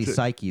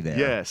psyche. There,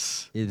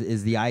 yes,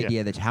 is the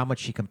idea that how much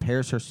she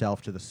compares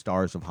herself to the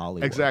stars of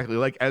Hollywood. Exactly,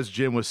 like as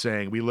Jim was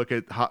saying, we look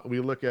at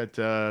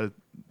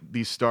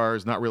these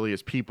stars not really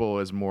as people,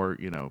 as more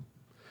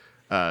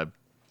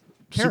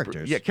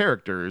characters.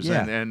 Characters,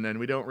 yeah. And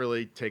we don't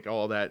really take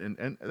all that,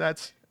 and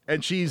that's.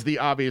 And she's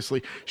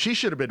she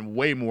should have been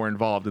way more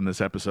involved in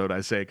this episode, I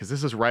say, because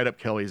this is right up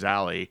Kelly's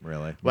alley.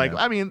 Really? Like,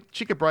 I mean,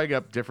 she could bring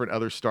up different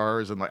other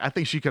stars, and I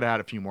think she could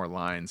add a few more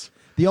lines.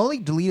 The only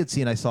deleted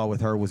scene I saw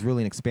with her was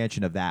really an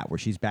expansion of that, where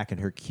she's back in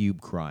her cube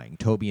crying.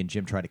 Toby and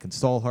Jim try to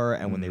console her,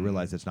 and when they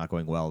realize it's not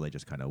going well, they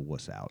just kind of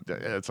wuss out.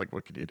 It's like,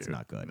 what can you do? It's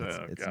not good.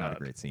 It's not a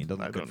great scene.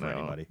 Doesn't look good for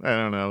anybody. I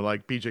don't know.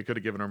 Like, BJ could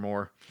have given her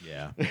more.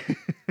 Yeah.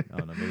 I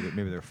don't know.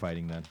 Maybe they're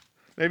fighting then.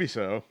 Maybe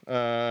so.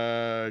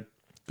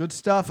 Good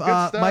stuff.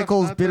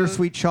 Michael's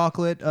bittersweet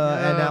chocolate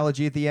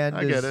analogy at the end.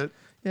 I get it.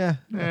 Yeah.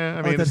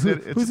 I mean,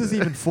 who's this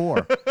even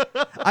for?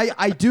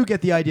 I do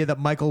get the idea that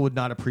Michael would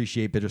not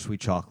appreciate bittersweet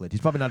chocolate.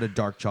 He's probably not a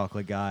dark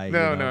chocolate guy.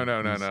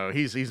 No.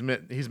 He's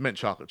mint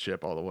chocolate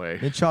chip all the way.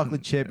 Mint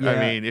chocolate chip. Yeah. I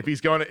mean, if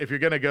you're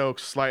gonna go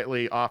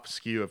slightly off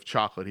skew of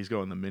chocolate, he's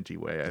going the minty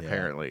way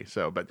apparently.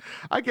 So, but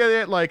I get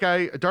it. Like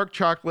dark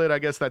chocolate. I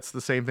guess that's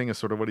the same thing as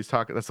sort of what he's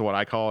talking. That's what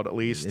I call it at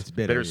least. It's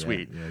bitter,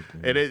 bittersweet. Yeah.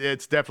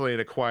 It's definitely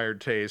an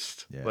acquired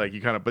taste. Yeah. Like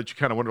you kind of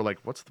wonder like,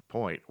 what's the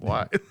point?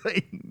 Why?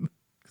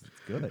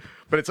 Good.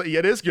 But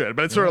it is good.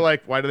 But it's sort of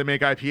like, why do they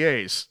make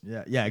IPAs?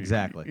 Yeah,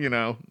 exactly.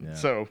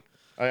 So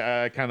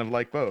I kind of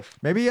like both.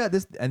 Maybe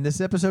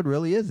this episode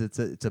really is. It's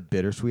a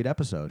bittersweet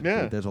episode.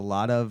 Yeah. There's a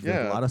lot of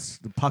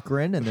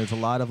puckering, and there's a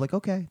lot of like,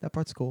 okay, that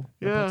part's cool.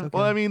 Okay.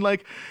 Well, I mean,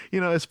 like,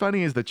 as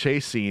funny as the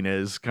chase scene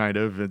is, kind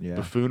of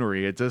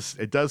buffoonery, it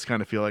does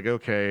kind of feel like,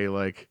 okay,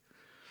 like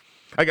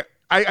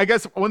I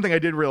guess one thing I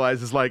did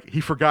realize is like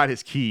he forgot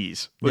his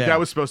keys. Like that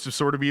was supposed to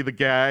sort of be the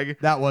gag.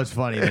 That was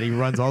funny that he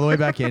runs all the way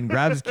back in,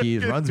 grabs his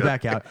keys, runs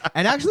back out,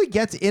 and actually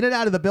gets in and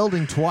out of the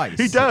building twice.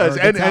 He does,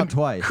 and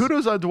twice.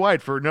 Kudos on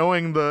Dwight for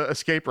knowing the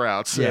escape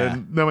routes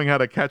and knowing how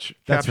to capture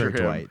him.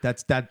 Dwight.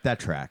 That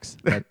tracks.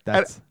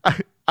 That's.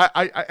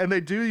 And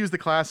they do use the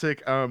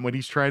classic when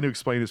he's trying to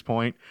explain his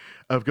point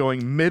of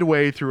going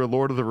midway through a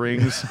Lord of the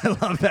Rings. I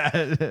love that.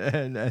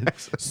 And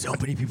so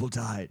many people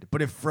died,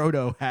 but if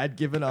Frodo had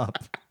given up.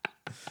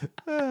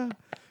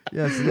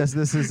 Yes.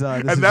 This is.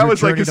 And that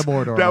was like his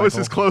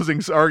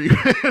closing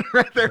argument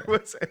right there.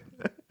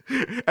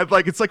 And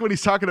like it's like when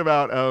he's talking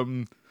about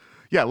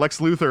Lex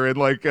Luthor and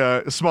like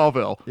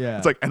Smallville. Yeah,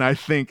 it's like, and I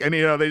think, and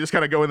they just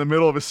kind of go in the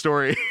middle of his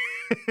story.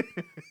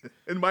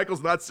 And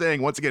Michael's not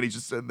saying, once again, he's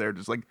just sitting there,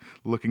 just like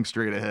looking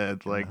straight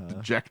ahead, like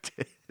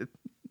dejected.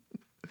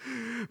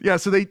 Yeah,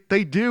 so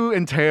they do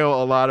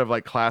entail a lot of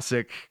like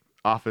classic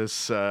Office,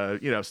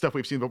 stuff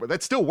we've seen before.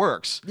 That still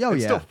works.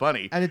 It's still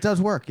funny. And it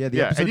does work. And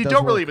you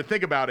don't really even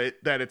think about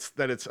it that it's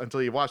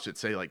until you've watched it,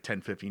 say like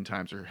 10, 15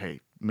 times, or hey,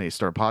 may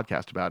start a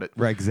podcast about it.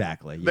 Right,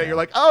 exactly. That you're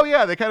like, oh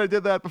yeah, they kind of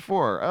did that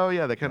before. Oh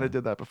yeah, they kind of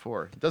did that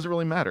before. It doesn't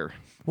really matter.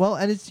 Well,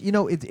 and it's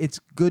it's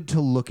good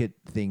to look at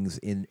things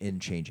in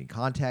changing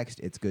context.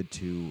 It's good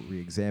to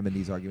re-examine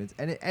these arguments.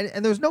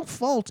 And there's no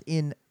fault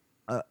in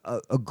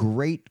a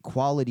great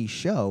quality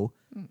show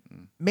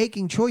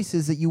making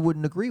choices that you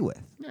wouldn't agree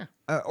with. Yeah.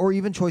 Or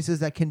even choices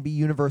that can be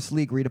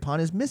universally agreed upon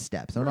as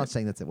missteps. I'm not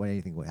saying that's what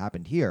anything what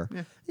happened here.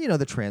 Yeah.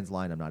 The trans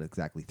line I'm not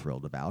exactly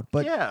thrilled about.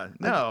 But, yeah.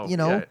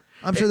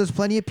 I'm sure there's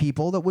plenty of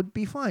people that would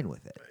be fine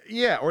with it.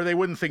 Yeah, or they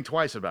wouldn't think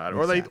twice about it,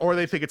 or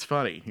they think it's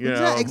funny.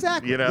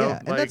 Exactly. Yeah,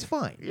 and that's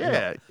fine.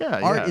 Yeah,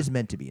 Art is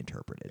meant to be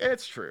interpreted.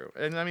 It's true.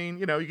 And I mean,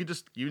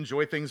 you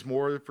enjoy things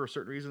more for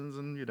certain reasons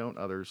and you don't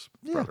others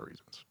for other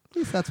reasons. At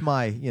least that's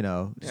my,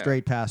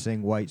 straight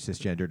passing, white,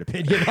 cisgendered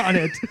opinion on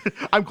it.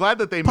 I'm glad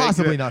that they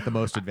possibly not the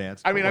most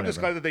advanced. I mean, I'm just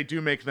glad that they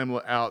do make them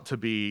out to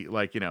be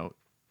like, that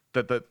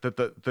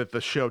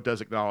the show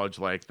does acknowledge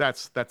like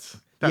that's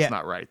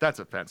not right. That's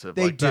offensive.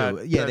 They like, do.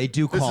 They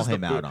do call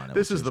him out on it.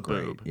 This is the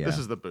great. boob. Yeah. This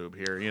is the boob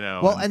here.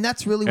 Well, and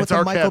that's really what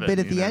the Michael Kevin, bit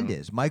at the end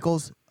is.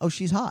 Michael's,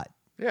 she's hot.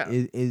 Yeah.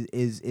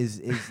 Is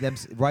them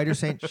writers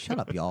saying, shut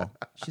up, y'all.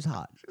 She's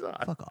hot.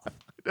 Fuck off.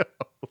 No.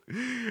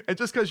 And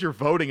just because you're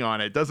voting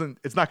on it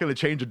it's not going to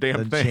change a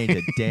damn thing. Change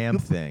a damn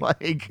thing.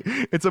 Like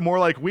it's a more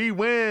like we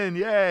win,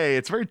 yay!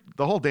 It's the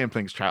whole damn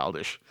thing's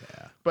childish.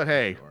 Yeah, but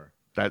hey,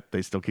 that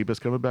they still keep us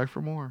coming back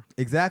for more.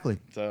 Exactly.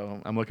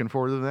 So I'm looking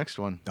forward to the next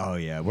one. Oh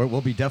yeah,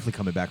 we'll be definitely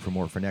coming back for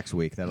more for next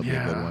week. That'll be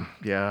a good one.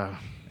 Yeah.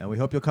 And we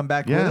hope you'll come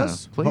back with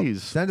us.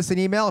 Please. Send us an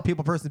email at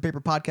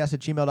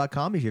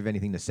peoplepersonspaperpodcast@gmail.com if you have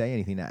anything to say,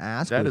 anything to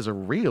ask. That is a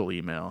real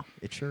email.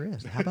 It sure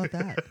is. How about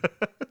that?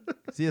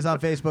 See us on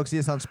Facebook. See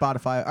us on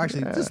Spotify.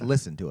 Actually, just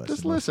listen to us.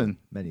 Just listen.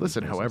 Listen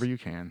places. however you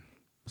can.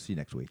 See you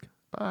next week.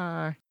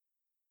 Bye.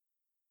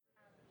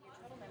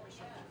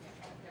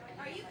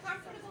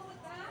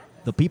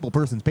 The People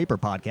Persons Paper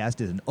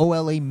Podcast is an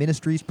OLA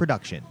Ministries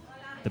production.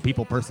 The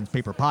People Persons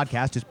Paper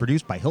Podcast is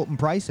produced by Hilton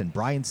Price and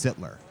Brian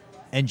Sittler.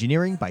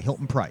 Engineering by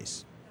Hilton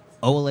Price.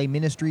 OLA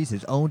Ministries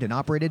is owned and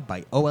operated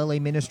by OLA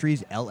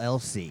Ministries,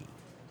 LLC.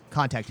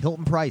 Contact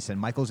Hilton Price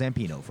and Michael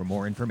Zampino for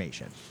more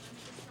information.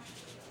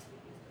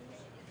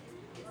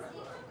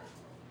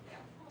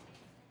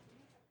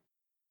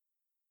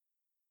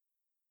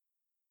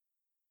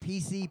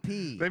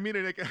 PCP. They mean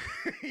it.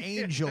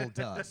 Angel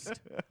dust.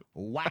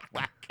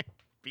 Whack.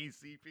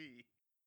 PCP.